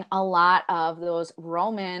quoting a lot of those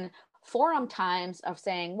Roman forum times of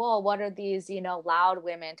saying, well, what are these, loud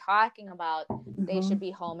women talking about? They should be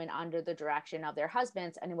home and under the direction of their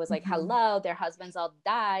husbands. And it was like, hello, their husbands all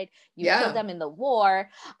died. You killed them in the war.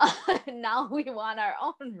 Now we want our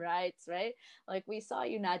own rights, right? Like, we saw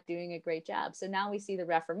you not doing a great job. So now we see the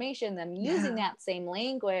Reformation, them using that same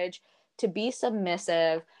language to be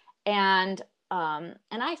submissive. And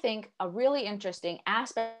I think a really interesting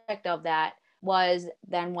aspect of that was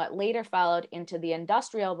then what later followed into the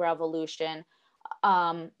Industrial Revolution,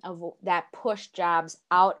 of that pushed jobs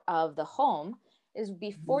out of the home, is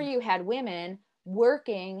before you had women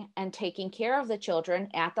working and taking care of the children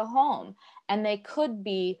at the home, and they could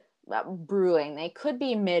be brewing, they could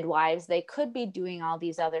be midwives, they could be doing all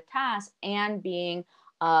these other tasks and being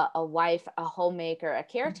a wife, a homemaker, a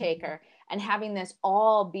caretaker. and having this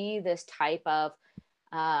all be this type of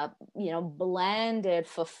blended,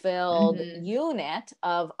 fulfilled unit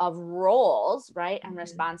of roles, right, and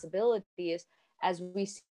responsibilities, as we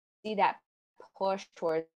see that push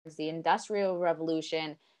towards the Industrial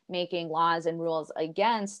Revolution, making laws and rules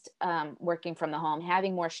against working from the home,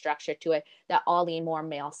 having more structure to it, that all being more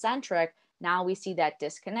male-centric. Now we see that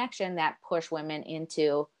disconnection that push women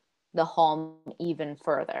into the home even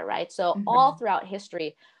further, right? So all throughout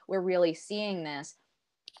history, we're really seeing this.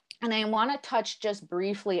 And I want to touch just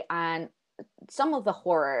briefly on some of the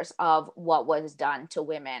horrors of what was done to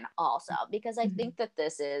women also, because I think that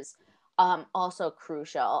this is also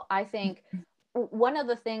crucial. I think one of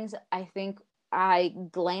the things I think I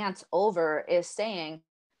glance over is saying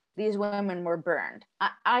these women were burned.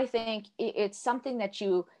 I think it's something that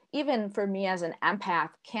you, even for me as an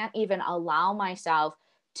empath, can't even allow myself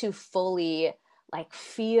to fully like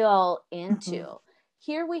feel into.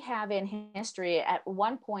 Here we have in history at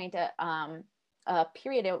one point a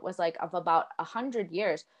period, it was like of about 100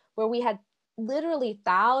 years, where we had literally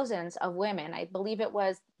thousands of women. I believe it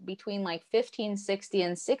was between like 1560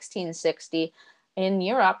 and 1660 in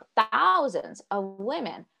Europe, thousands of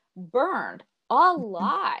women burned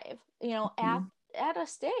alive, at a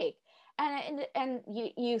stake. And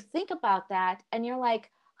you think about that and you're like,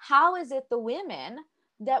 how is it the women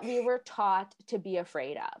that we were taught to be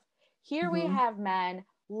afraid of? Here we have men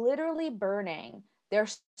literally burning their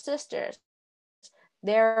sisters,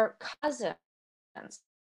 their cousins,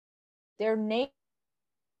 their neighbors,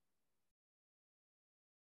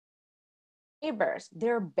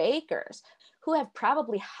 their bakers, who have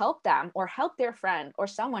probably helped them or helped their friend or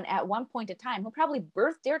someone at one point in time, who probably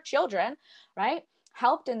birthed their children, right?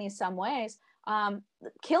 Helped in these some ways,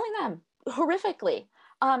 killing them horrifically.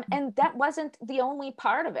 And that wasn't the only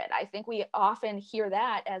part of it. I think we often hear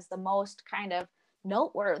that as the most kind of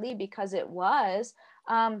noteworthy because it was,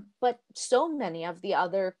 but so many of the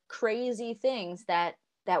other crazy things that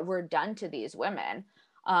were done to these women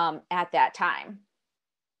at that time.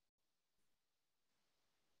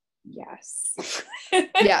 Yes.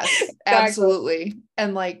 Yes, absolutely.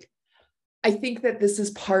 And like, I think that this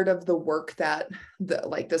is part of the work that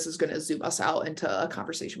this is going to zoom us out into a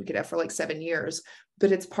conversation we could have for like 7 years,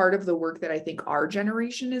 but it's part of the work that I think our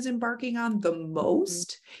generation is embarking on the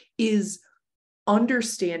most is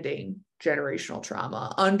understanding generational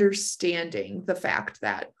trauma, understanding the fact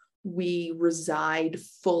that we reside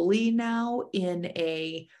fully now in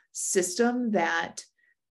a system that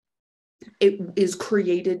it is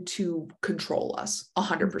created to control us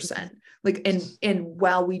 100%. Like, and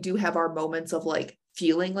while we do have our moments of like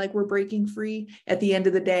feeling like we're breaking free, at the end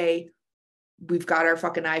of the day, we've got our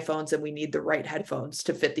fucking iPhones and we need the right headphones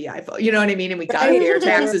to fit the iPhone. You know what I mean? And we got to pay our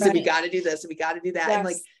taxes and we got to do this and we got to do that. Yes. And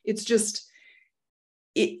like, it's just,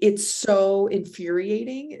 it's so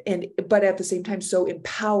infuriating but at the same time, so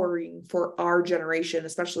empowering for our generation,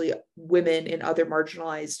 especially women in other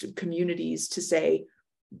marginalized communities, to say,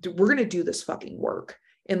 we're going to do this fucking work.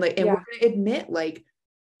 And we're going to admit, like,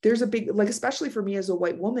 there's a big, like, especially for me as a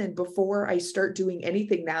white woman, before I start doing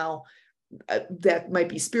anything now that might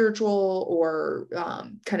be spiritual or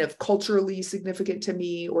kind of culturally significant to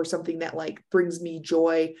me, or something that like brings me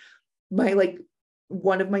joy,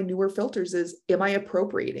 one of my newer filters is, am I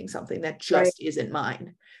appropriating something that just isn't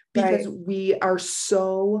mine? Because we are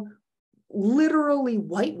so literally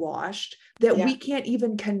whitewashed that we can't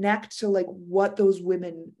even connect to like what those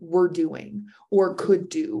women were doing or could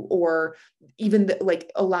do, or even like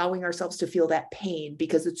allowing ourselves to feel that pain,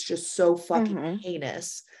 because it's just so fucking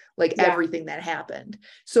heinous, like everything that happened.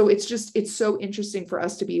 So it's so interesting for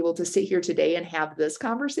us to be able to sit here today and have this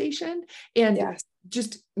conversation and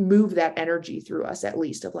just move that energy through us, at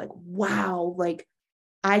least, of like, wow, like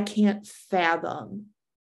I can't fathom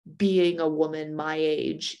being a woman my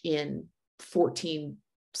age in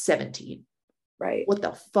 1417. Right. What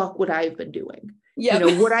the fuck would I have been doing?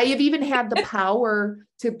 Would I have even had the power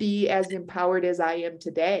to be as empowered as I am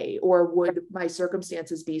today? Or would my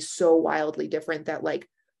circumstances be so wildly different that like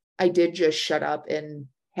I did just shut up and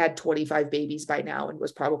had 25 babies by now and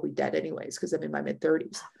was probably dead anyways, because I'm in my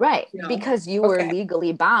mid-30s. Right. Because you were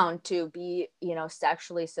legally bound to be,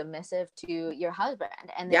 sexually submissive to your husband.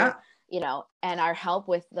 And then, and our help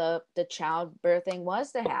with the childbirthing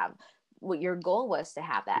was to have, what your goal was to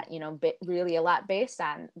have that, really a lot based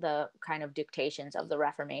on the kind of dictations of the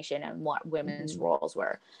Reformation and what women's roles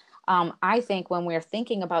were. I think when we're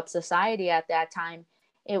thinking about society at that time,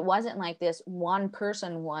 it wasn't like this one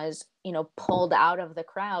person was, pulled out of the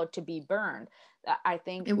crowd to be burned. I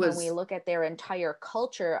think when we look at their entire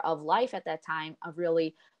culture of life at that time, of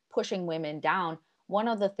really pushing women down, one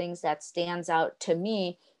of the things that stands out to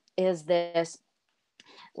me is this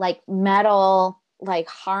like metal, like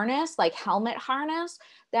harness, like helmet harness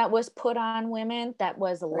that was put on women that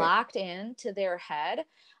was locked into their head.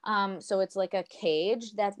 So it's like a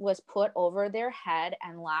cage that was put over their head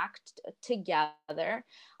and locked together,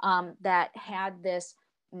 that had this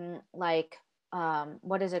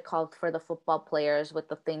what is it called for the football players with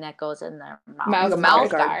the thing that goes in their mouth? Mouth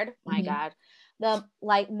guard. My Mm-hmm. God. The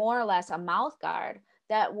like more or less a mouth guard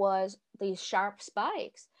that was these sharp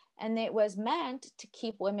spikes. And it was meant to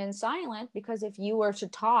keep women silent, because if you were to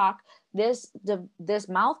talk, this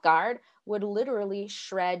mouth guard would literally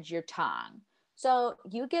shred your tongue. So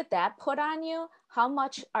you get that put on you. How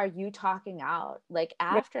much are you talking out? Like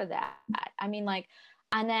after that, I mean, like,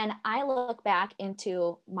 and then I look back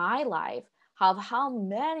into my life of how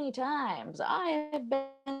many times I have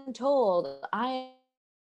been told I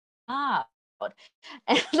am not.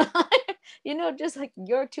 And just like,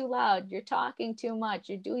 you're too loud, you're talking too much,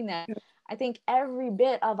 you're doing that. I think every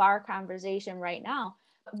bit of our conversation right now,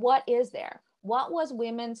 what is there? Why was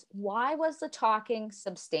the talking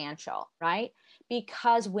substantial, right?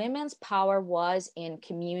 Because women's power was in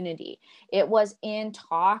community. It was in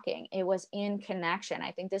talking. It was in connection.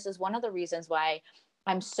 I think this is one of the reasons why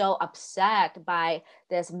I'm so upset by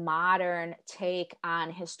this modern take on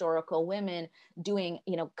historical women doing,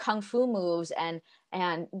 kung fu moves and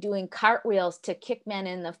doing cartwheels to kick men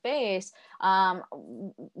in the face,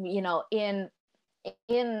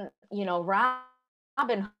 in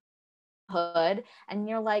Robin Hood. And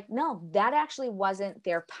you're like, no, that actually wasn't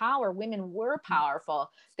their power. Women were powerful.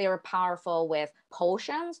 They were powerful with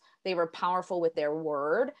potions. They were powerful with their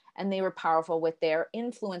word, and they were powerful with their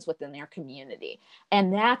influence within their community.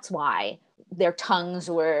 And that's why their tongues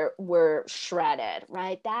were shredded,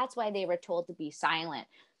 right? That's why they were told to be silent.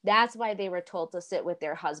 That's why they were told to sit with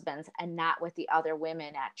their husbands and not with the other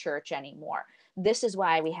women at church anymore. This is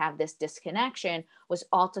why we have this disconnection, was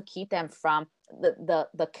all to keep them from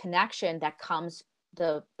the connection that comes,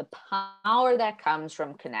 the power that comes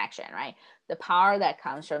from connection, right? The power that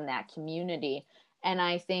comes from that community. And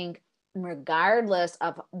I think regardless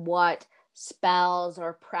of what spells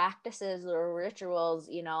or practices or rituals,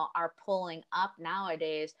 are pulling up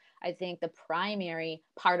nowadays, I think the primary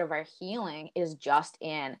part of our healing is just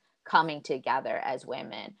in coming together as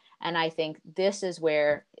women. And I think this is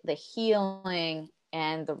where the healing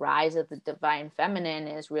and the rise of the divine feminine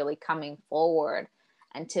is really coming forward.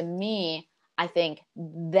 And to me, I think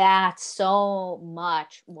that's so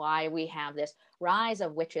much why we have this rise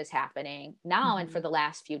of witches happening now and for the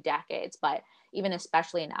last few decades, but even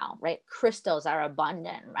especially now, right? Crystals are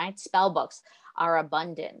abundant, right? Spell books are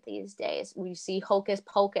abundant these days. We see hocus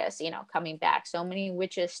pocus, coming back, so many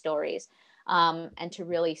witches stories, and to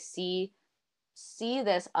really see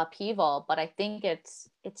this upheaval. But I think it's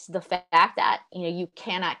the fact that, you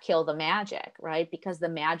cannot kill the magic, right? Because the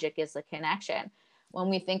magic is the connection. When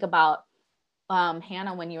we think about,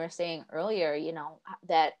 Hannah, when you were saying earlier,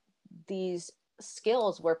 that these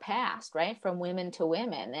skills were passed, right, from women to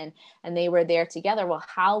women, and they were there together. Well,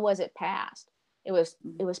 how was it passed? It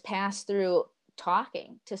was passed through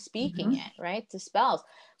talking, to speaking it, right, to spells,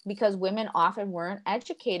 because women often weren't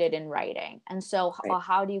educated in writing. And so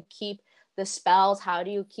how do you keep the spells? How do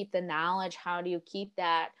you keep the knowledge? How do you keep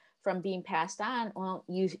that from being passed on? Well,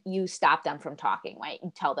 you stop them from talking, right?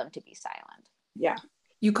 You tell them to be silent. Yeah.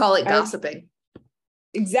 You call it gossiping.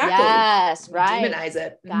 Exactly. Yes, right. Demonize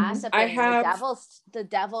it. Gossiping. I have the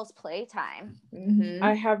devil's playtime.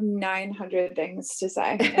 I have 900 things to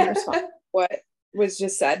say in response to what was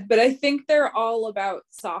just said, but I think they're all about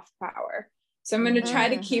soft power. So I'm going to try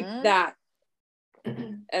to keep that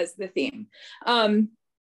as the theme.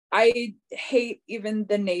 I hate even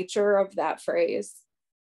the nature of that phrase.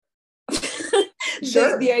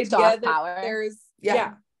 Sure. The idea soft that power. There's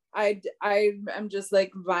I'm just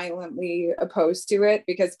like violently opposed to it,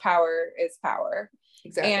 because power is power.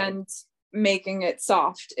 Exactly. And making it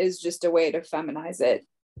soft is just a way to feminize it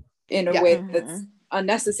in a way that's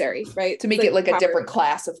unnecessary, right? To make it like a different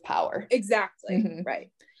class of power. Exactly.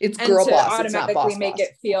 Right. It's girl boss. Automatically it's not boss make boss.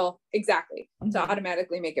 it feel to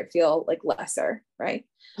automatically make it feel like lesser, right?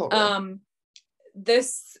 Totally.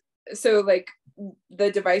 So like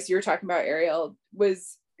the device you were talking about, Ariel,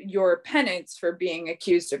 was your penance for being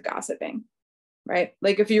accused of gossiping, right?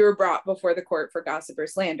 Like if you were brought before the court for gossip or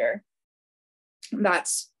slander,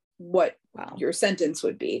 that's what your sentence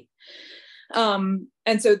would be. And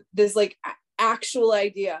so this like actual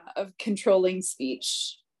idea of controlling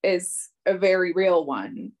speech is a very real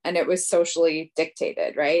one, and it was socially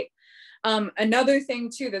dictated, right? Another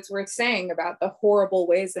thing too that's worth saying about the horrible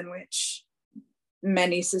ways in which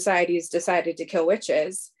many societies decided to kill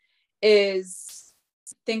witches is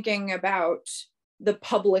thinking about the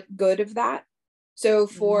public good of that. So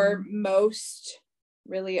for most,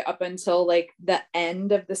 really up until like the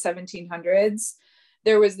end of the 1700s,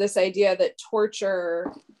 there was this idea that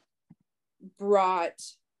torture brought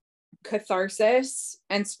catharsis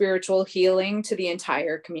and spiritual healing to the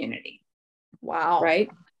entire community. Wow. Right?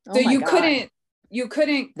 Oh So my you God.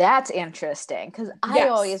 couldn't. That's interesting, because I Yes.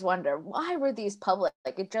 always wonder, why were these public?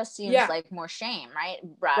 Like, it just seems Yeah. like more shame, right?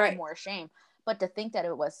 Brought Right. more shame. But to think that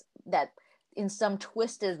it was that in some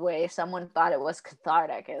twisted way, someone thought it was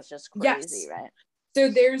cathartic is just crazy, Yes. right? So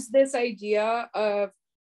there's this idea of,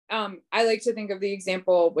 I like to think of the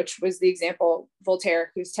example, which was the example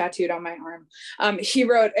Voltaire, who's tattooed on my arm. He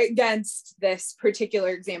wrote against this particular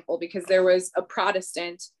example because there was a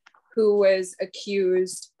Protestant who was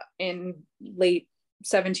accused in late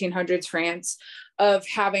 1700s France of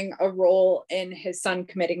having a role in his son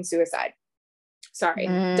committing suicide. Sorry,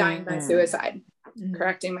 dying by suicide.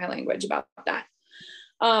 Correcting my language about that.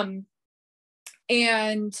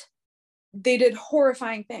 And they did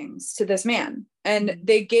horrifying things to this man, and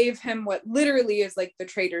they gave him what literally is like the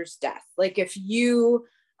traitor's death. Like if you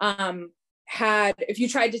tried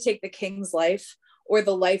to take the king's life or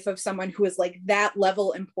the life of someone who is like that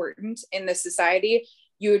level important in the society,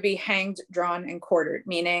 you would be hanged, drawn, and quartered,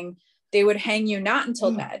 meaning they would hang you not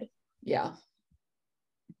until dead. Yeah.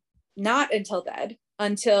 Not until dead,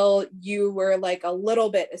 until you were like a little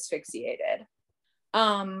bit asphyxiated.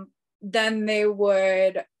 Then they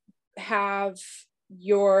would have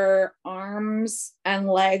your arms and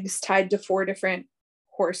legs tied to 4 different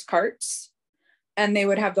horse carts, and they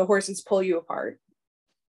would have the horses pull you apart,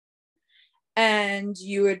 and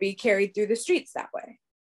you would be carried through the streets that way,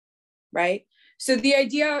 right? So the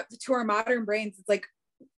idea to our modern brains, it's like,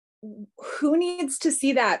 who needs to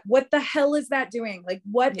see that? What the hell is that doing? Like,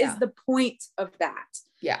 what is the point of that?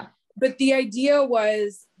 Yeah. But the idea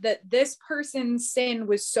was that this person's sin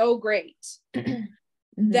was so great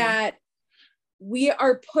that we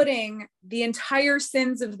are putting the entire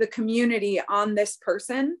sins of the community on this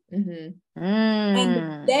person.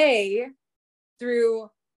 And they, through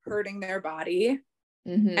hurting their body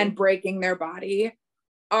and breaking their body,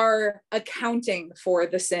 are accounting for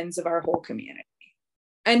the sins of our whole community.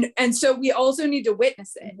 And so we also need to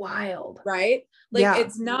witness it. Wild. Right? Like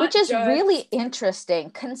it's not, which is just really interesting,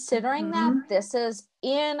 considering that this is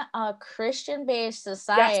in a Christian-based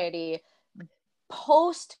society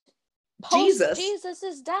post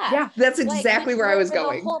Jesus' death. Yeah, that's exactly where I was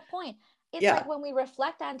going. The whole point. It's like when we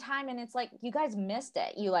reflect on time, and it's like, you guys missed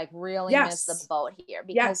it. You like really missed the boat here,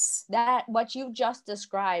 because that what you just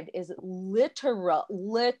described is literally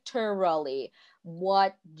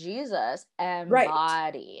what Jesus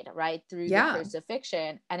embodied, right, through the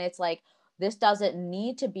crucifixion. And it's like, this doesn't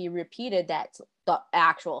need to be repeated. That's the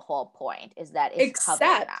actual whole point, is that it's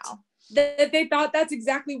covered now. That they thought that's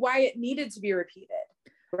exactly why it needed to be repeated,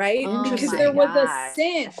 right? Because there was a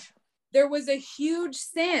sin. There was a huge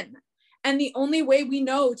sin. And the only way we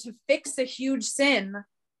know to fix a huge sin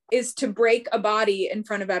is to break a body in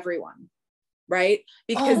front of everyone, right?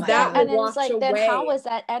 Because that will wash away. Then how is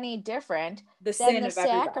that any different than the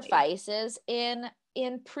sacrifices in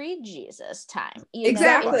pre-Jesus time?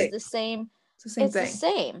 Exactly. It's the same. It's the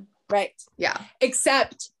same. Right. Yeah.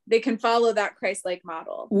 Except they can follow that Christ-like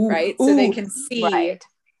model, right? So they can see. Right.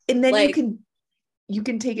 And then you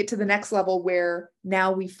can take it to the next level, where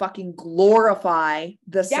now we fucking glorify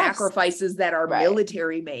the sacrifices that our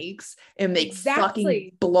military makes and make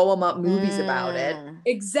fucking blow them up movies about it.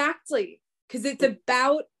 Exactly. Because it's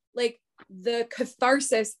about like the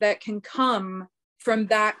catharsis that can come from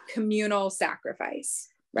that communal sacrifice.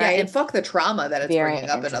 Right. Yeah, and fuck the trauma that it's bringing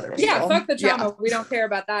up in other people. Yeah, fuck the trauma. We don't care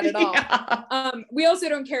about that at all. We also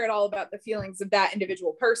don't care at all about the feelings of that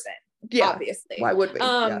individual person. Yeah, obviously. Why would we?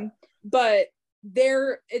 But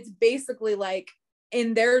it's basically like,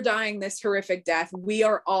 in their dying this horrific death, we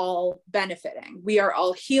are all benefiting. We are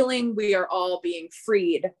all healing. We are all being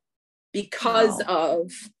freed because of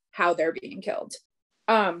how they're being killed.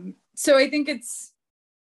 So I think it's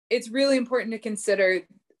really important to consider,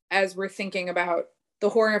 as we're thinking about the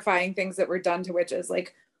horrifying things that were done to witches,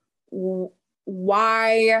 like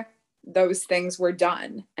why those things were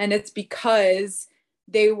done. And it's because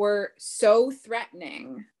they were so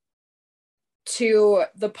threatening to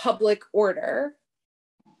the public order,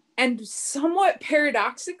 and somewhat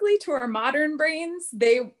paradoxically to our modern brains,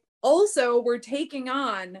 they also were taking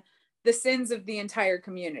on the sins of the entire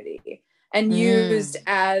community and used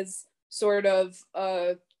as sort of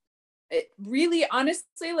really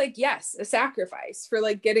honestly, like, yes, a sacrifice for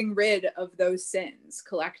like getting rid of those sins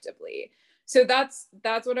collectively. So that's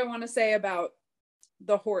what I want to say about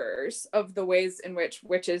the horrors of the ways in which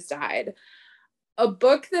witches died. A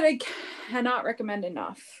book that I cannot recommend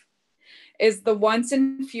enough is The Once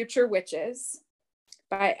and Future Witches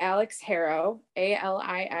by Alix Harrow,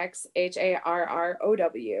 Alixharrow,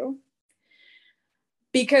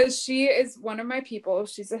 because she is one of my people.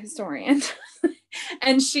 She's a historian.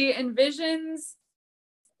 And she envisions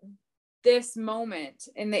this moment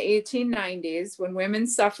in the 1890s when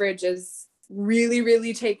women's suffrage is really,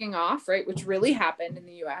 really taking off, right? Which really happened in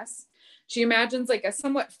the US. She imagines like a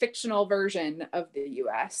somewhat fictional version of the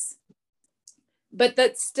US, but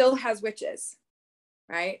that still has witches,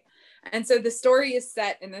 right? And so the story is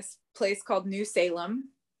set in this place called New Salem.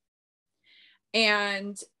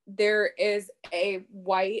 And there is a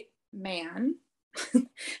white man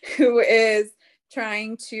who is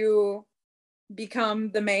trying to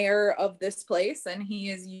become the mayor of this place. And he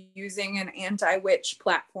is using an anti-witch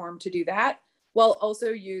platform to do that, while also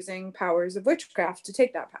using powers of witchcraft to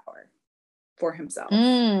take that power for himself.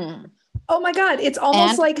 Oh my God. It's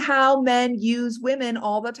almost like how men use women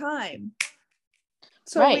all the time.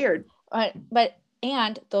 So weird. But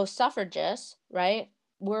those suffragists, right,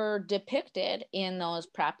 were depicted in those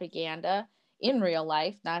propaganda in real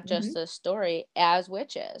life, not just the story, as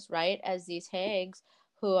witches, right? As these hags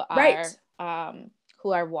who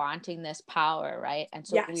are wanting this power, right? And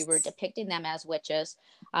so we were depicting them as witches.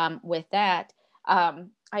 With that,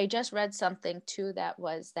 I just read something too that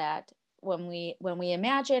was that when we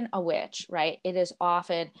imagine a witch, right, it is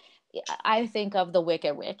often, I think of the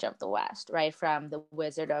Wicked Witch of the West, right, from the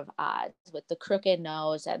Wizard of Oz, with the crooked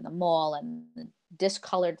nose and the mole and the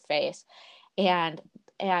discolored face, and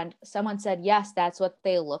someone said, yes, that's what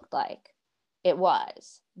they looked like. It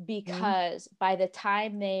was because by the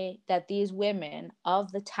time that these women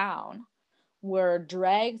of the town were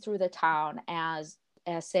dragged through the town as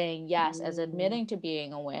saying yes, as admitting to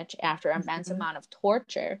being a witch after immense amount of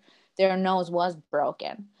torture, their nose was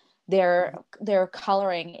broken. Their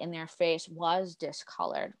coloring in their face was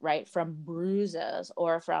discolored, right, from bruises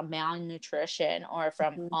or from malnutrition or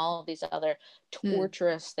from all of these other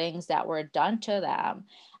torturous things that were done to them.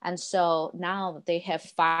 And so now they have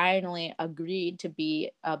finally agreed to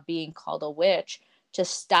be being called a witch to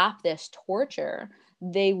stop this torture.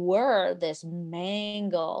 They were this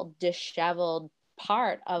mangled, disheveled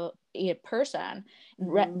part of a person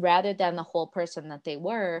rather than the whole person that they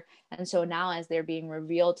were. And so now as they're being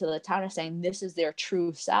revealed to the town, of saying this is their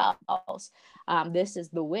true selves, this is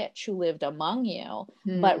the witch who lived among you,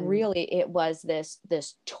 but really it was this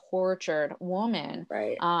tortured woman,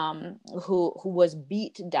 right, who was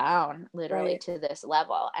beat down literally to this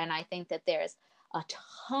level. And I think that there's a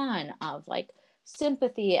ton of like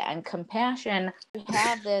sympathy and compassion. We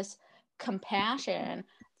have this compassion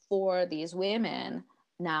for these women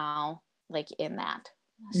now, like in that.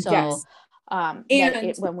 So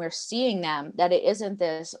when we're seeing them, that it isn't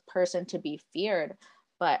this person to be feared,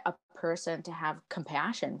 but a person to have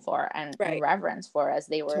compassion for and reverence for, as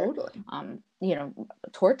they were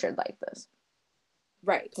tortured like this.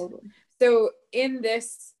 Right. Totally. So in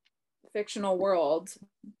this fictional world,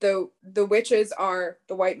 the witches are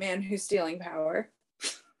the white man who's stealing power,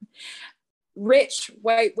 rich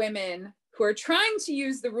white women who are trying to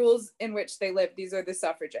use the rules in which they live. These are the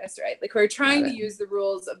suffragists, right? Like, who are trying to use the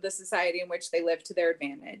rules of the society in which they live to their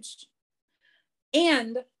advantage.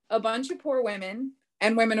 And a bunch of poor women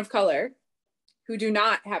and women of color who do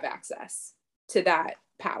not have access to that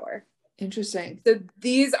power. Interesting. So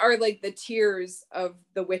these are like the tiers of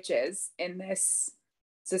the witches in this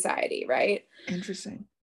society, right? Interesting.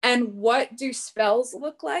 And what do spells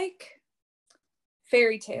look like?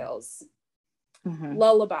 Fairy tales.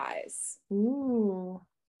 Lullabies,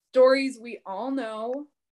 stories we all know,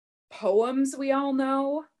 poems we all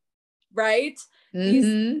know, right?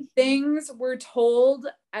 These things were told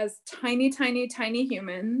as tiny, tiny, tiny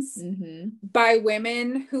humans by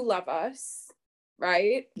women who love us,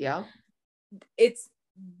 right? Yeah. It's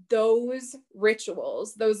those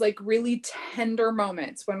rituals, those like really tender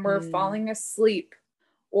moments when we're falling asleep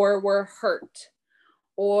or we're hurt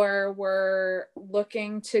or we're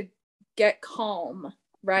looking to get calm,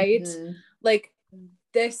 right? Like,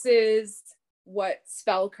 this is what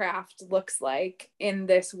spellcraft looks like in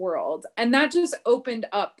this world. And that just opened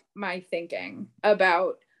up my thinking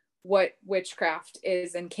about what witchcraft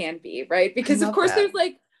is and can be, right? Because of course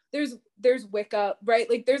there's Wicca, right?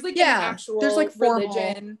 Like there's like an actual there's like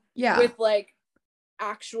religion with like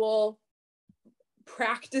actual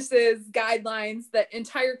practices, guidelines that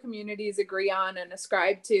entire communities agree on and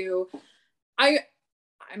ascribe to.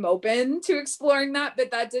 I'm open to exploring that,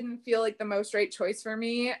 but that didn't feel like the most right choice for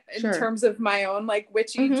me in terms of my own like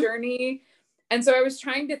witchy journey. And so I was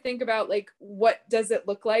trying to think about like, what does it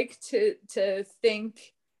look like to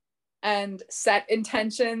think and set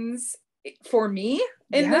intentions for me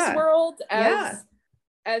in this world as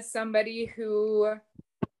somebody who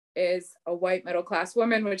is a white middle class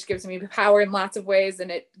woman, which gives me power in lots of ways,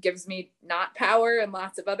 and it gives me not power in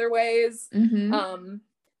lots of other ways.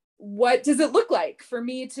 What does it look like for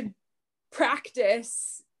me to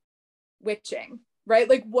practice witching, right?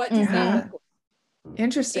 Like, what does that look like?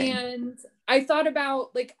 Interesting. And I thought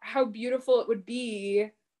about like how beautiful it would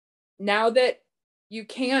be now that you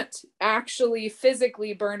can't actually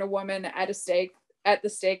physically burn a woman at the stake, at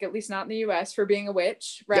least not in the US, for being a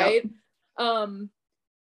witch, right?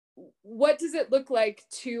 What does it look like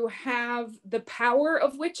to have the power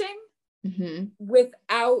of witching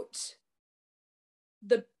without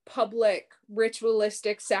the public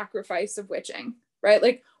ritualistic sacrifice of witching, right?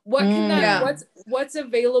 Like, what can that, what's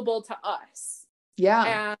available to us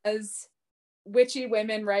as witchy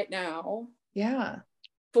women right now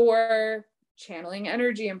for channeling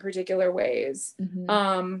energy in particular ways,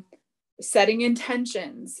 setting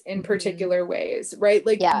intentions in particular ways, right?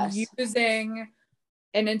 Like using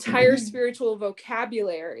an entire spiritual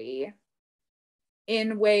vocabulary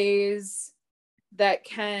in ways that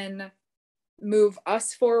can move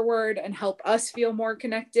us forward and help us feel more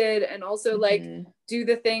connected, and also like do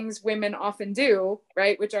the things women often do,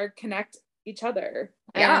 right, which are connect each other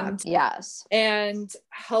and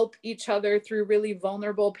help each other through really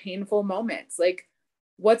vulnerable, painful moments. Like,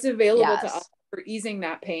 what's available to us for easing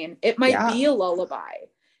that pain? It might be a lullaby.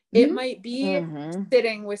 It might be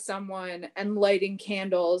sitting with someone and lighting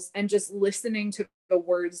candles and just listening to the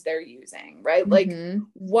words they're using, right? Like,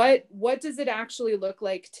 what does it actually look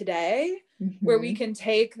like today where we can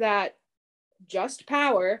take that just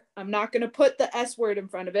power, I'm not going to put the S word in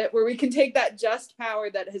front of it, where we can take that just power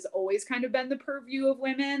that has always kind of been the purview of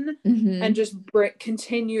women and just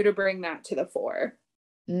continue to bring that to the fore.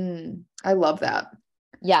 I love that.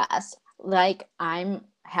 Yes. Like, I'm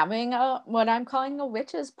having what I'm calling a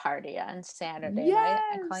witches party on Saturday, right?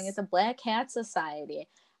 I'm calling it the Black Hat Society.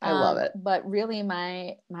 I love it. But really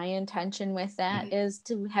my intention with that is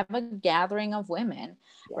to have a gathering of women,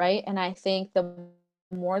 right? And I think the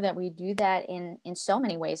more that we do that in so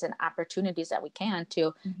many ways and opportunities that we can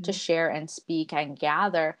to share and speak and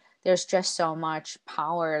gather, there's just so much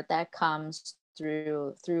power that comes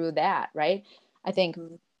through that, right? I think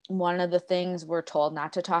one of the things we're told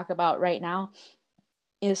not to talk about right now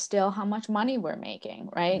is still how much money we're making,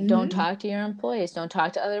 right? Don't talk to your employees, don't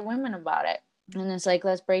talk to other women about it. And it's like,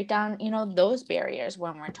 let's break down, those barriers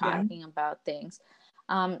when we're talking about things.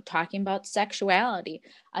 Talking about sexuality.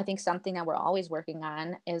 I think something that we're always working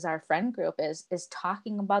on is our friend group is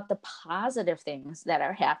talking about the positive things that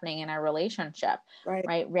are happening in our relationship,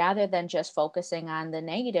 right? Rather than just focusing on the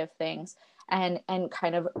negative things and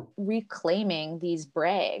kind of reclaiming these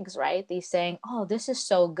brags, right? These saying, oh, this is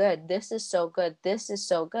so good. This is so good. This is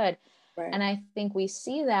so good. Right. And I think we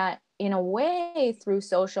see that in a way through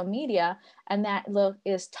social media, and that look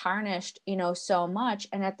is tarnished, so much.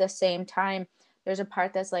 And at the same time, there's a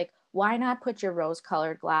part that's like, why not put your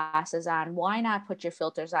rose-colored glasses on? Why not put your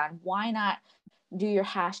filters on? Why not do your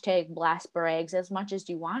hashtag blast brags as much as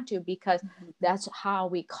you want to? Because that's how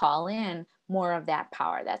we call in more of that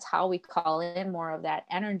power. That's how we call in more of that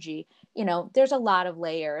energy. There's a lot of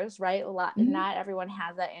layers, right? Not everyone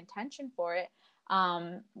has that intention for it.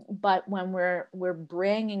 But when we're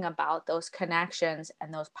bringing about those connections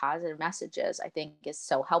and those positive messages, I think is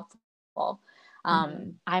so helpful.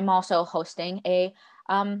 I'm also hosting a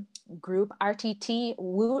group RTT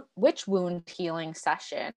witch wound healing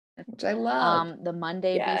session, which I love. the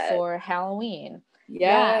Monday before Halloween.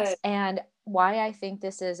 Yes. And why I think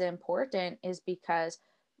this is important is because,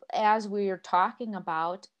 as we are talking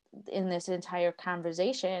about in this entire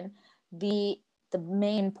conversation, the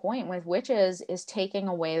main point with witches is taking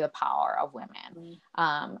away the power of women.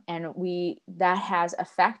 And that has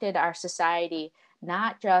affected our society,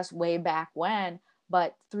 not just way back when,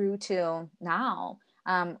 but through to now.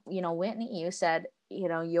 Whitney, you said,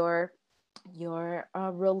 you're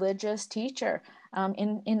a religious teacher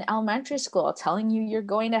in elementary school, telling you're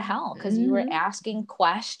going to hell because you were asking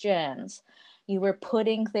questions. You were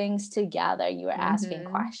putting things together. You were asking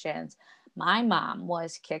questions. My mom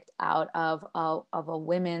was kicked out of a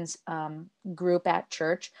women's group at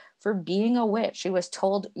church for being a witch. She was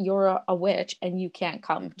told, you're a witch and you can't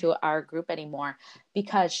come to our group anymore,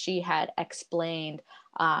 because she had explained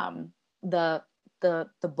the the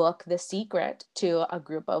book The Secret to a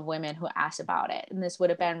group of women who asked about it. And this would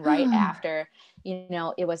have been right after, you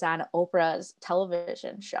know, it was on Oprah's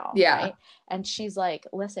television show. Yeah. Right. And she's like,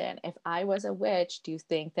 listen, if I was a witch, do you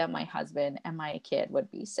think that my husband and my kid would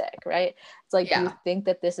be sick? Right. It's like, do you think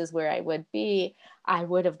that this is where I would be? I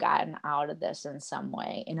would have gotten out of this in some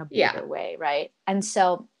way, in a bigger way. Right. And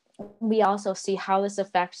so we also see how this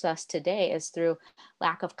affects us today is through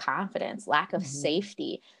lack of confidence, lack of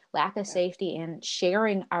safety in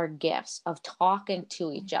sharing our gifts, of talking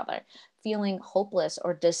to each other, feeling hopeless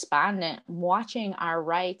or despondent, watching our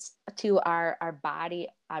rights to our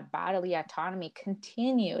bodily autonomy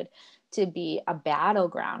continued to be a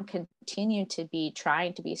battleground, continue to be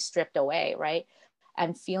trying to be stripped away, right?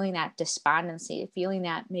 And feeling that despondency, feeling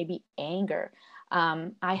that maybe anger.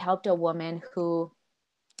 I helped a woman who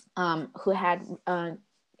had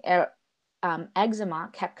eczema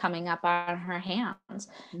kept coming up on her hands.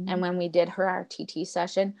 And when we did her RTT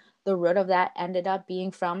session, the root of that ended up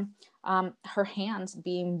being from her hands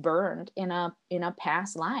being burned in a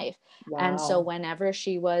past life. Wow. And so whenever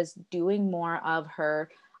she was doing more of her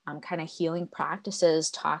kind of healing practices,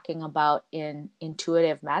 talking about in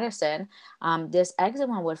intuitive medicine, this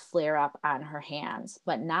eczema would flare up on her hands.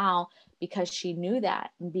 But now, because she knew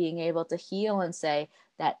that, and being able to heal and say,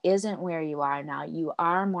 that isn't where you are now. You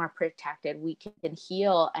are more protected. We can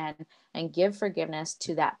heal and give forgiveness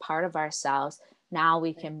to that part of ourselves. Now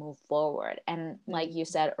we can move forward. And like you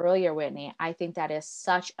said earlier, Whitney, I think that is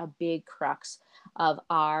such a big crux of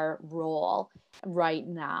our role right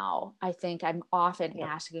now. I think I'm often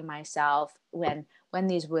asking myself when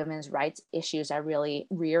these women's rights issues are really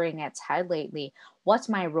rearing its head lately, what's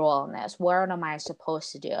my role in this? What am I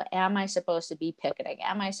supposed to do? Am I supposed to be picketing?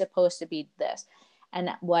 Am I supposed to be this? And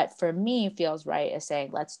what for me feels right is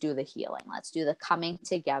saying, let's do the healing. Let's do the coming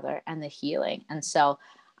together and the healing. And so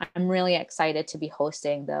I'm really excited to be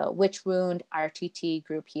hosting the Witch Wound RTT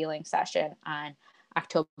group healing session on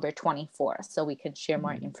October 24th. So we can share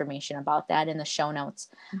more information about that in the show notes.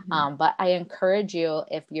 But I encourage you,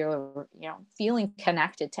 if you're feeling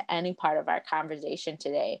connected to any part of our conversation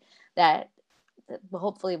today, that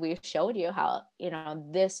hopefully we showed you how,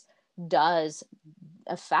 this does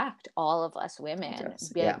affect all of us women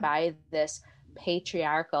by this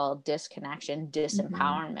patriarchal disconnection,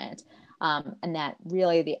 disempowerment. And that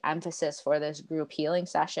really the emphasis for this group healing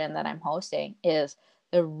session that I'm hosting is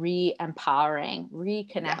the re-empowering,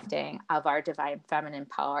 reconnecting of our divine feminine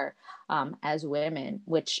power as women,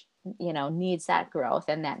 which, needs that growth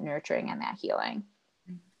and that nurturing and that healing.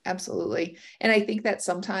 Absolutely. And I think that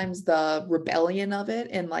sometimes the rebellion of it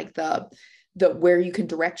and like the where you can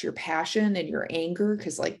direct your passion and your anger,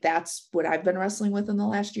 because like that's what I've been wrestling with in the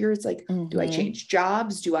last year. It's like, do I change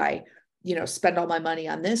jobs? Do I, spend all my money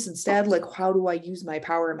on this instead? Like, how do I use my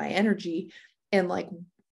power and my energy? And like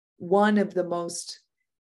one of the most,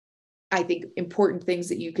 I think, important things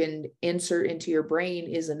that you can insert into your brain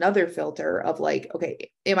is another filter of like,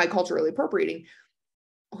 okay, am I culturally appropriating?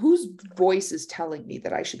 Whose voice is telling me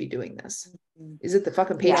that I should be doing this? Is it the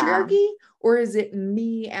fucking patriarchy? Or is it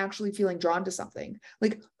me actually feeling drawn to something?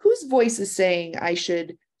 Like, whose voice is saying I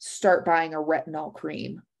should start buying a retinol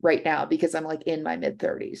cream right now because I'm like in my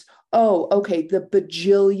mid-30s? Oh, okay. The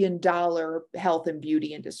bajillion-dollar health and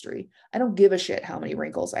beauty industry. I don't give a shit how many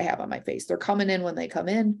wrinkles I have on my face. They're coming in when they come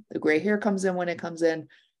in. The gray hair comes in when it comes in.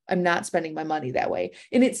 I'm not spending my money that way.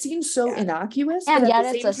 And it seems so innocuous. And but yet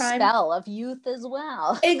at the it's same a time, spell of youth as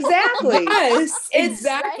well. Exactly. Yes,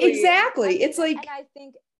 exactly. Exactly. It's like, and I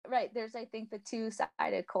think, there's, I think, the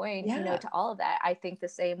two-sided coin, Yeah. To all of that. I think the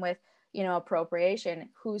same with, appropriation.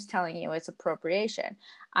 Who's telling you it's appropriation?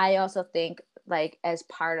 I also think, like, as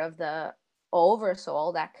part of the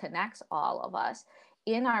oversoul that connects all of us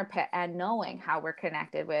in our and knowing how we're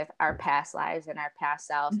connected with our past lives and our past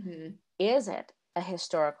selves, is it a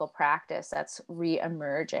historical practice that's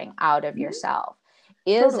re-emerging out of yourself?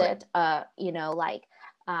 Is it the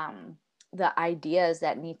ideas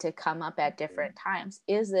that need to come up at different times?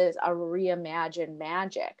 Is this a reimagined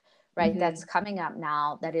magic, right? That's coming up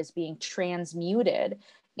now, that is being transmuted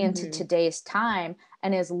into today's time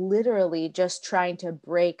and is literally just trying to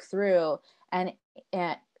break through and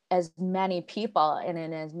as many people and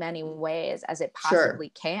in as many ways as it possibly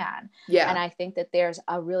can. Yeah. And I think that there's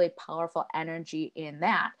a really powerful energy in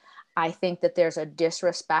that. I think that there's a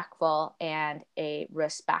disrespectful and a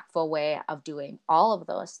respectful way of doing all of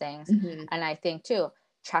those things. And I think too,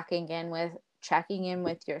 checking in with checking in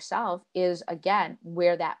with yourself is, again,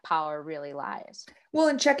 where that power really lies. Well,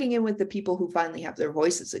 and checking in with the people who finally have their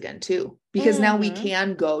voices again too, because now we Mm-hmm.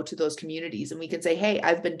 can go to those communities and we can say, hey,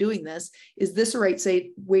 I've been doing this. Is this a right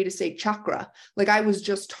way to say chakra? Like I was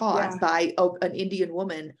just taught by an Indian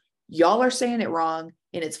woman, y'all are saying it wrong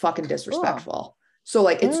and it's fucking disrespectful. So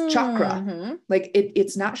like it's chakra, Mm-hmm. like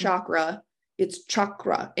it's not chakra, it's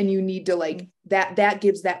chakra. And you need to like that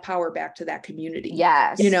gives that power back to that community.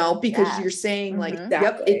 Yes. You know, because Yes. you're saying like, Mhm.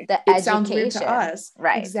 yep, Exactly. it sounds weird to us.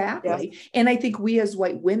 Right. Exactly. And I think we as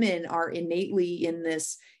white women are innately in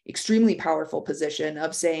this extremely powerful position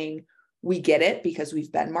of saying, we get it because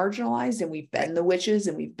we've been marginalized and we've been the witches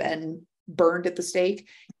and we've been burned at the stake.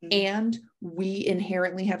 And we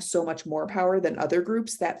inherently have so much more power than other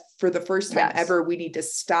groups that for the first time ever, we need to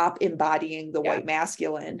stop embodying the white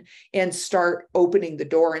masculine and start opening the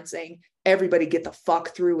door and saying, everybody get the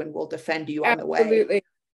fuck through and we'll defend you on the way.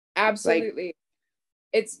 Absolutely.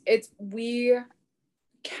 It's we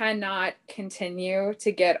cannot continue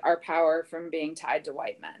to get our power from being tied to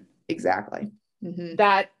white men. Exactly. Mm-hmm.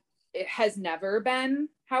 That it has never been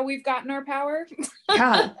how we've gotten our power.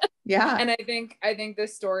 Yeah. And I think the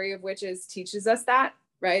story of witches teaches us that,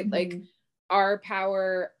 right? Mm-hmm. Like our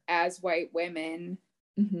power as white women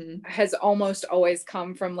has almost always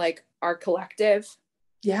come from like our collective.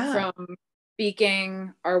 From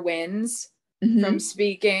speaking our wins, from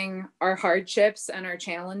speaking our hardships and our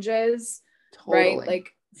challenges, right?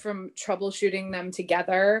 Like from troubleshooting them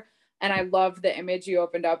together. And I love the image you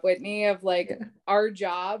opened up, Whitney, of like our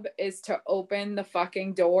job is to open the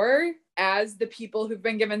fucking door as the people who've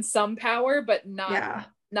been given some power, but not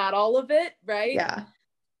all of it, right? Yeah.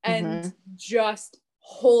 And just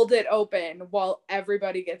hold it open while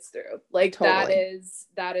everybody gets through. Like that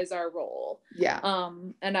is our role. Yeah.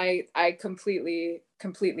 And I completely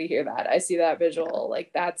hear that. I see that visual.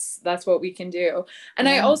 Like that's what we can do. And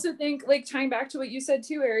I also think, like, tying back to what you said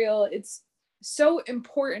too, Ariel, it's so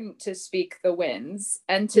important to speak the wins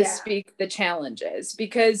and to speak the challenges,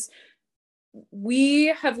 because we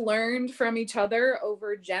have learned from each other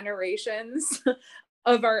over generations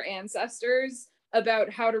of our ancestors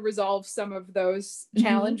about how to resolve some of those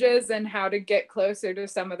challenges and how to get closer to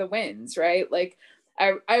some of the wins, right? Like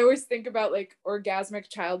I always think about like orgasmic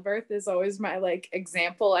childbirth is always my like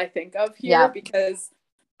example I think of here, because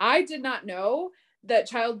I did not know that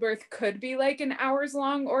childbirth could be like an hours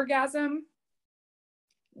long orgasm.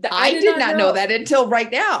 I did not know that until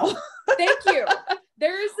right now. Thank you.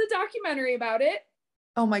 There is the documentary about it.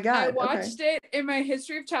 Oh my God. I watched it in my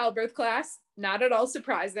history of childbirth class. Not at all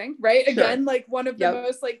surprising, right? Again, like one of the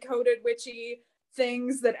most like coded witchy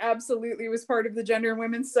things that absolutely was part of the gender and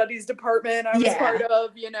women's studies department I was part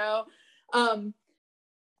of, you know.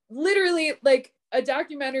 Literally like a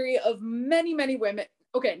documentary of many, many women.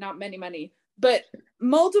 Okay, not many, but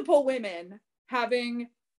multiple women having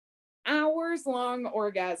hours long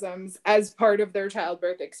orgasms as part of their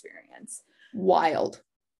childbirth experience. Wild.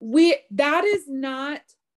 That is not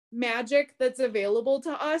magic that's available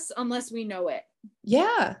to us unless we know it.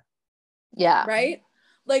 Yeah. Right?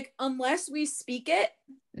 Like unless we speak it,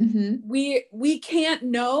 we can't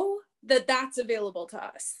know that that's available to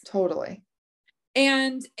us. Totally.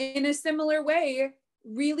 And in a similar way,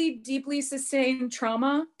 really deeply sustained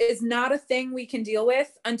trauma is not a thing we can deal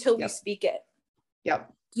with until we speak it.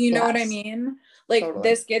 Do you know what I mean? Like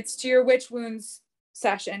this gets to your witch wounds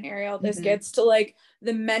session, Ariel. This gets to like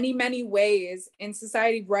the many, many ways in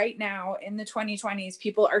society right now in the 2020s,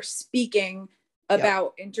 people are speaking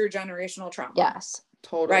about intergenerational trauma. Yes.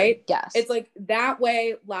 Totally. Right? Yes. It's like that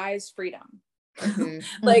way lies freedom.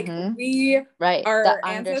 Like we our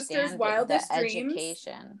ancestors' wildest dreams.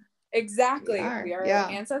 Education. Exactly. We are our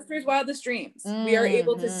ancestors' wildest dreams. We are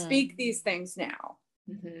able to speak these things now.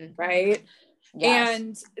 Right? Yes.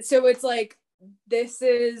 And so it's like this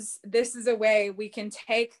is a way we can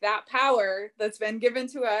take that power that's been given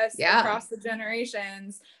to us across the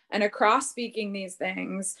generations and across speaking these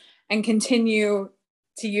things and continue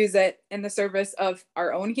to use it in the service of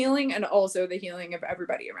our own healing and also the healing of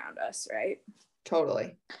everybody around us, right?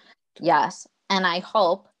 Totally. Yes. And I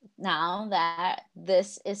hope now that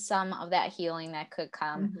this is some of that healing that could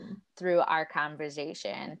come through our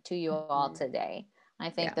conversation to you all today. I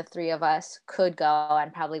think the three of us could go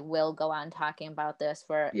and probably will go on talking about this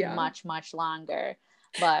for much, much longer.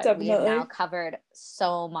 But we have now covered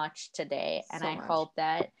so much today. And I hope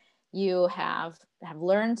that you have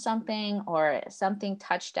learned something or something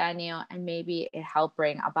touched on you and maybe it helped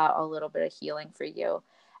bring about a little bit of healing for you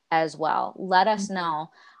as well. Let us know.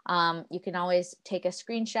 You can always take a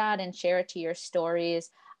screenshot and share it to your stories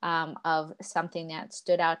of something that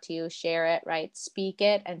stood out to you. Share it, right? Speak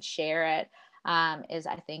it and share it. is,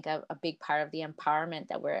 I think, a big part of the empowerment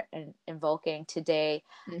that we're invoking today.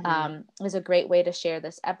 Is a great way to share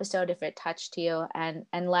this episode if it touched you, and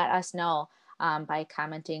let us know by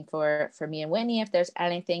commenting for me and Whitney if there's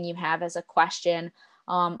anything you have as a question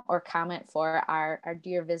or comment for our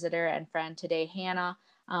dear visitor and friend today, Hannah.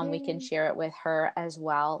 We can share it with her as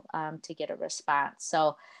well to get a response.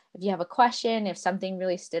 So if you have a question, if something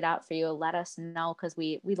really stood out for you, let us know, because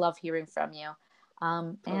we love hearing from you.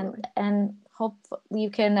 And hope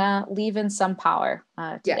you can leave in some power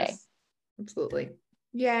today. Yes, absolutely.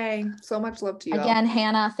 Yay. So much love to you again all.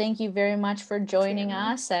 Hannah, thank you very much for joining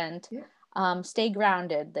us, and stay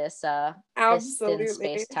grounded this absolutely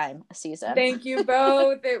space-time season. Thank you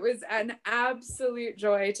both. It was an absolute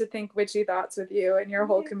joy to think witchy thoughts with you and your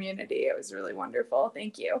whole community. It was really wonderful.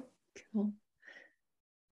 Thank you. Cool.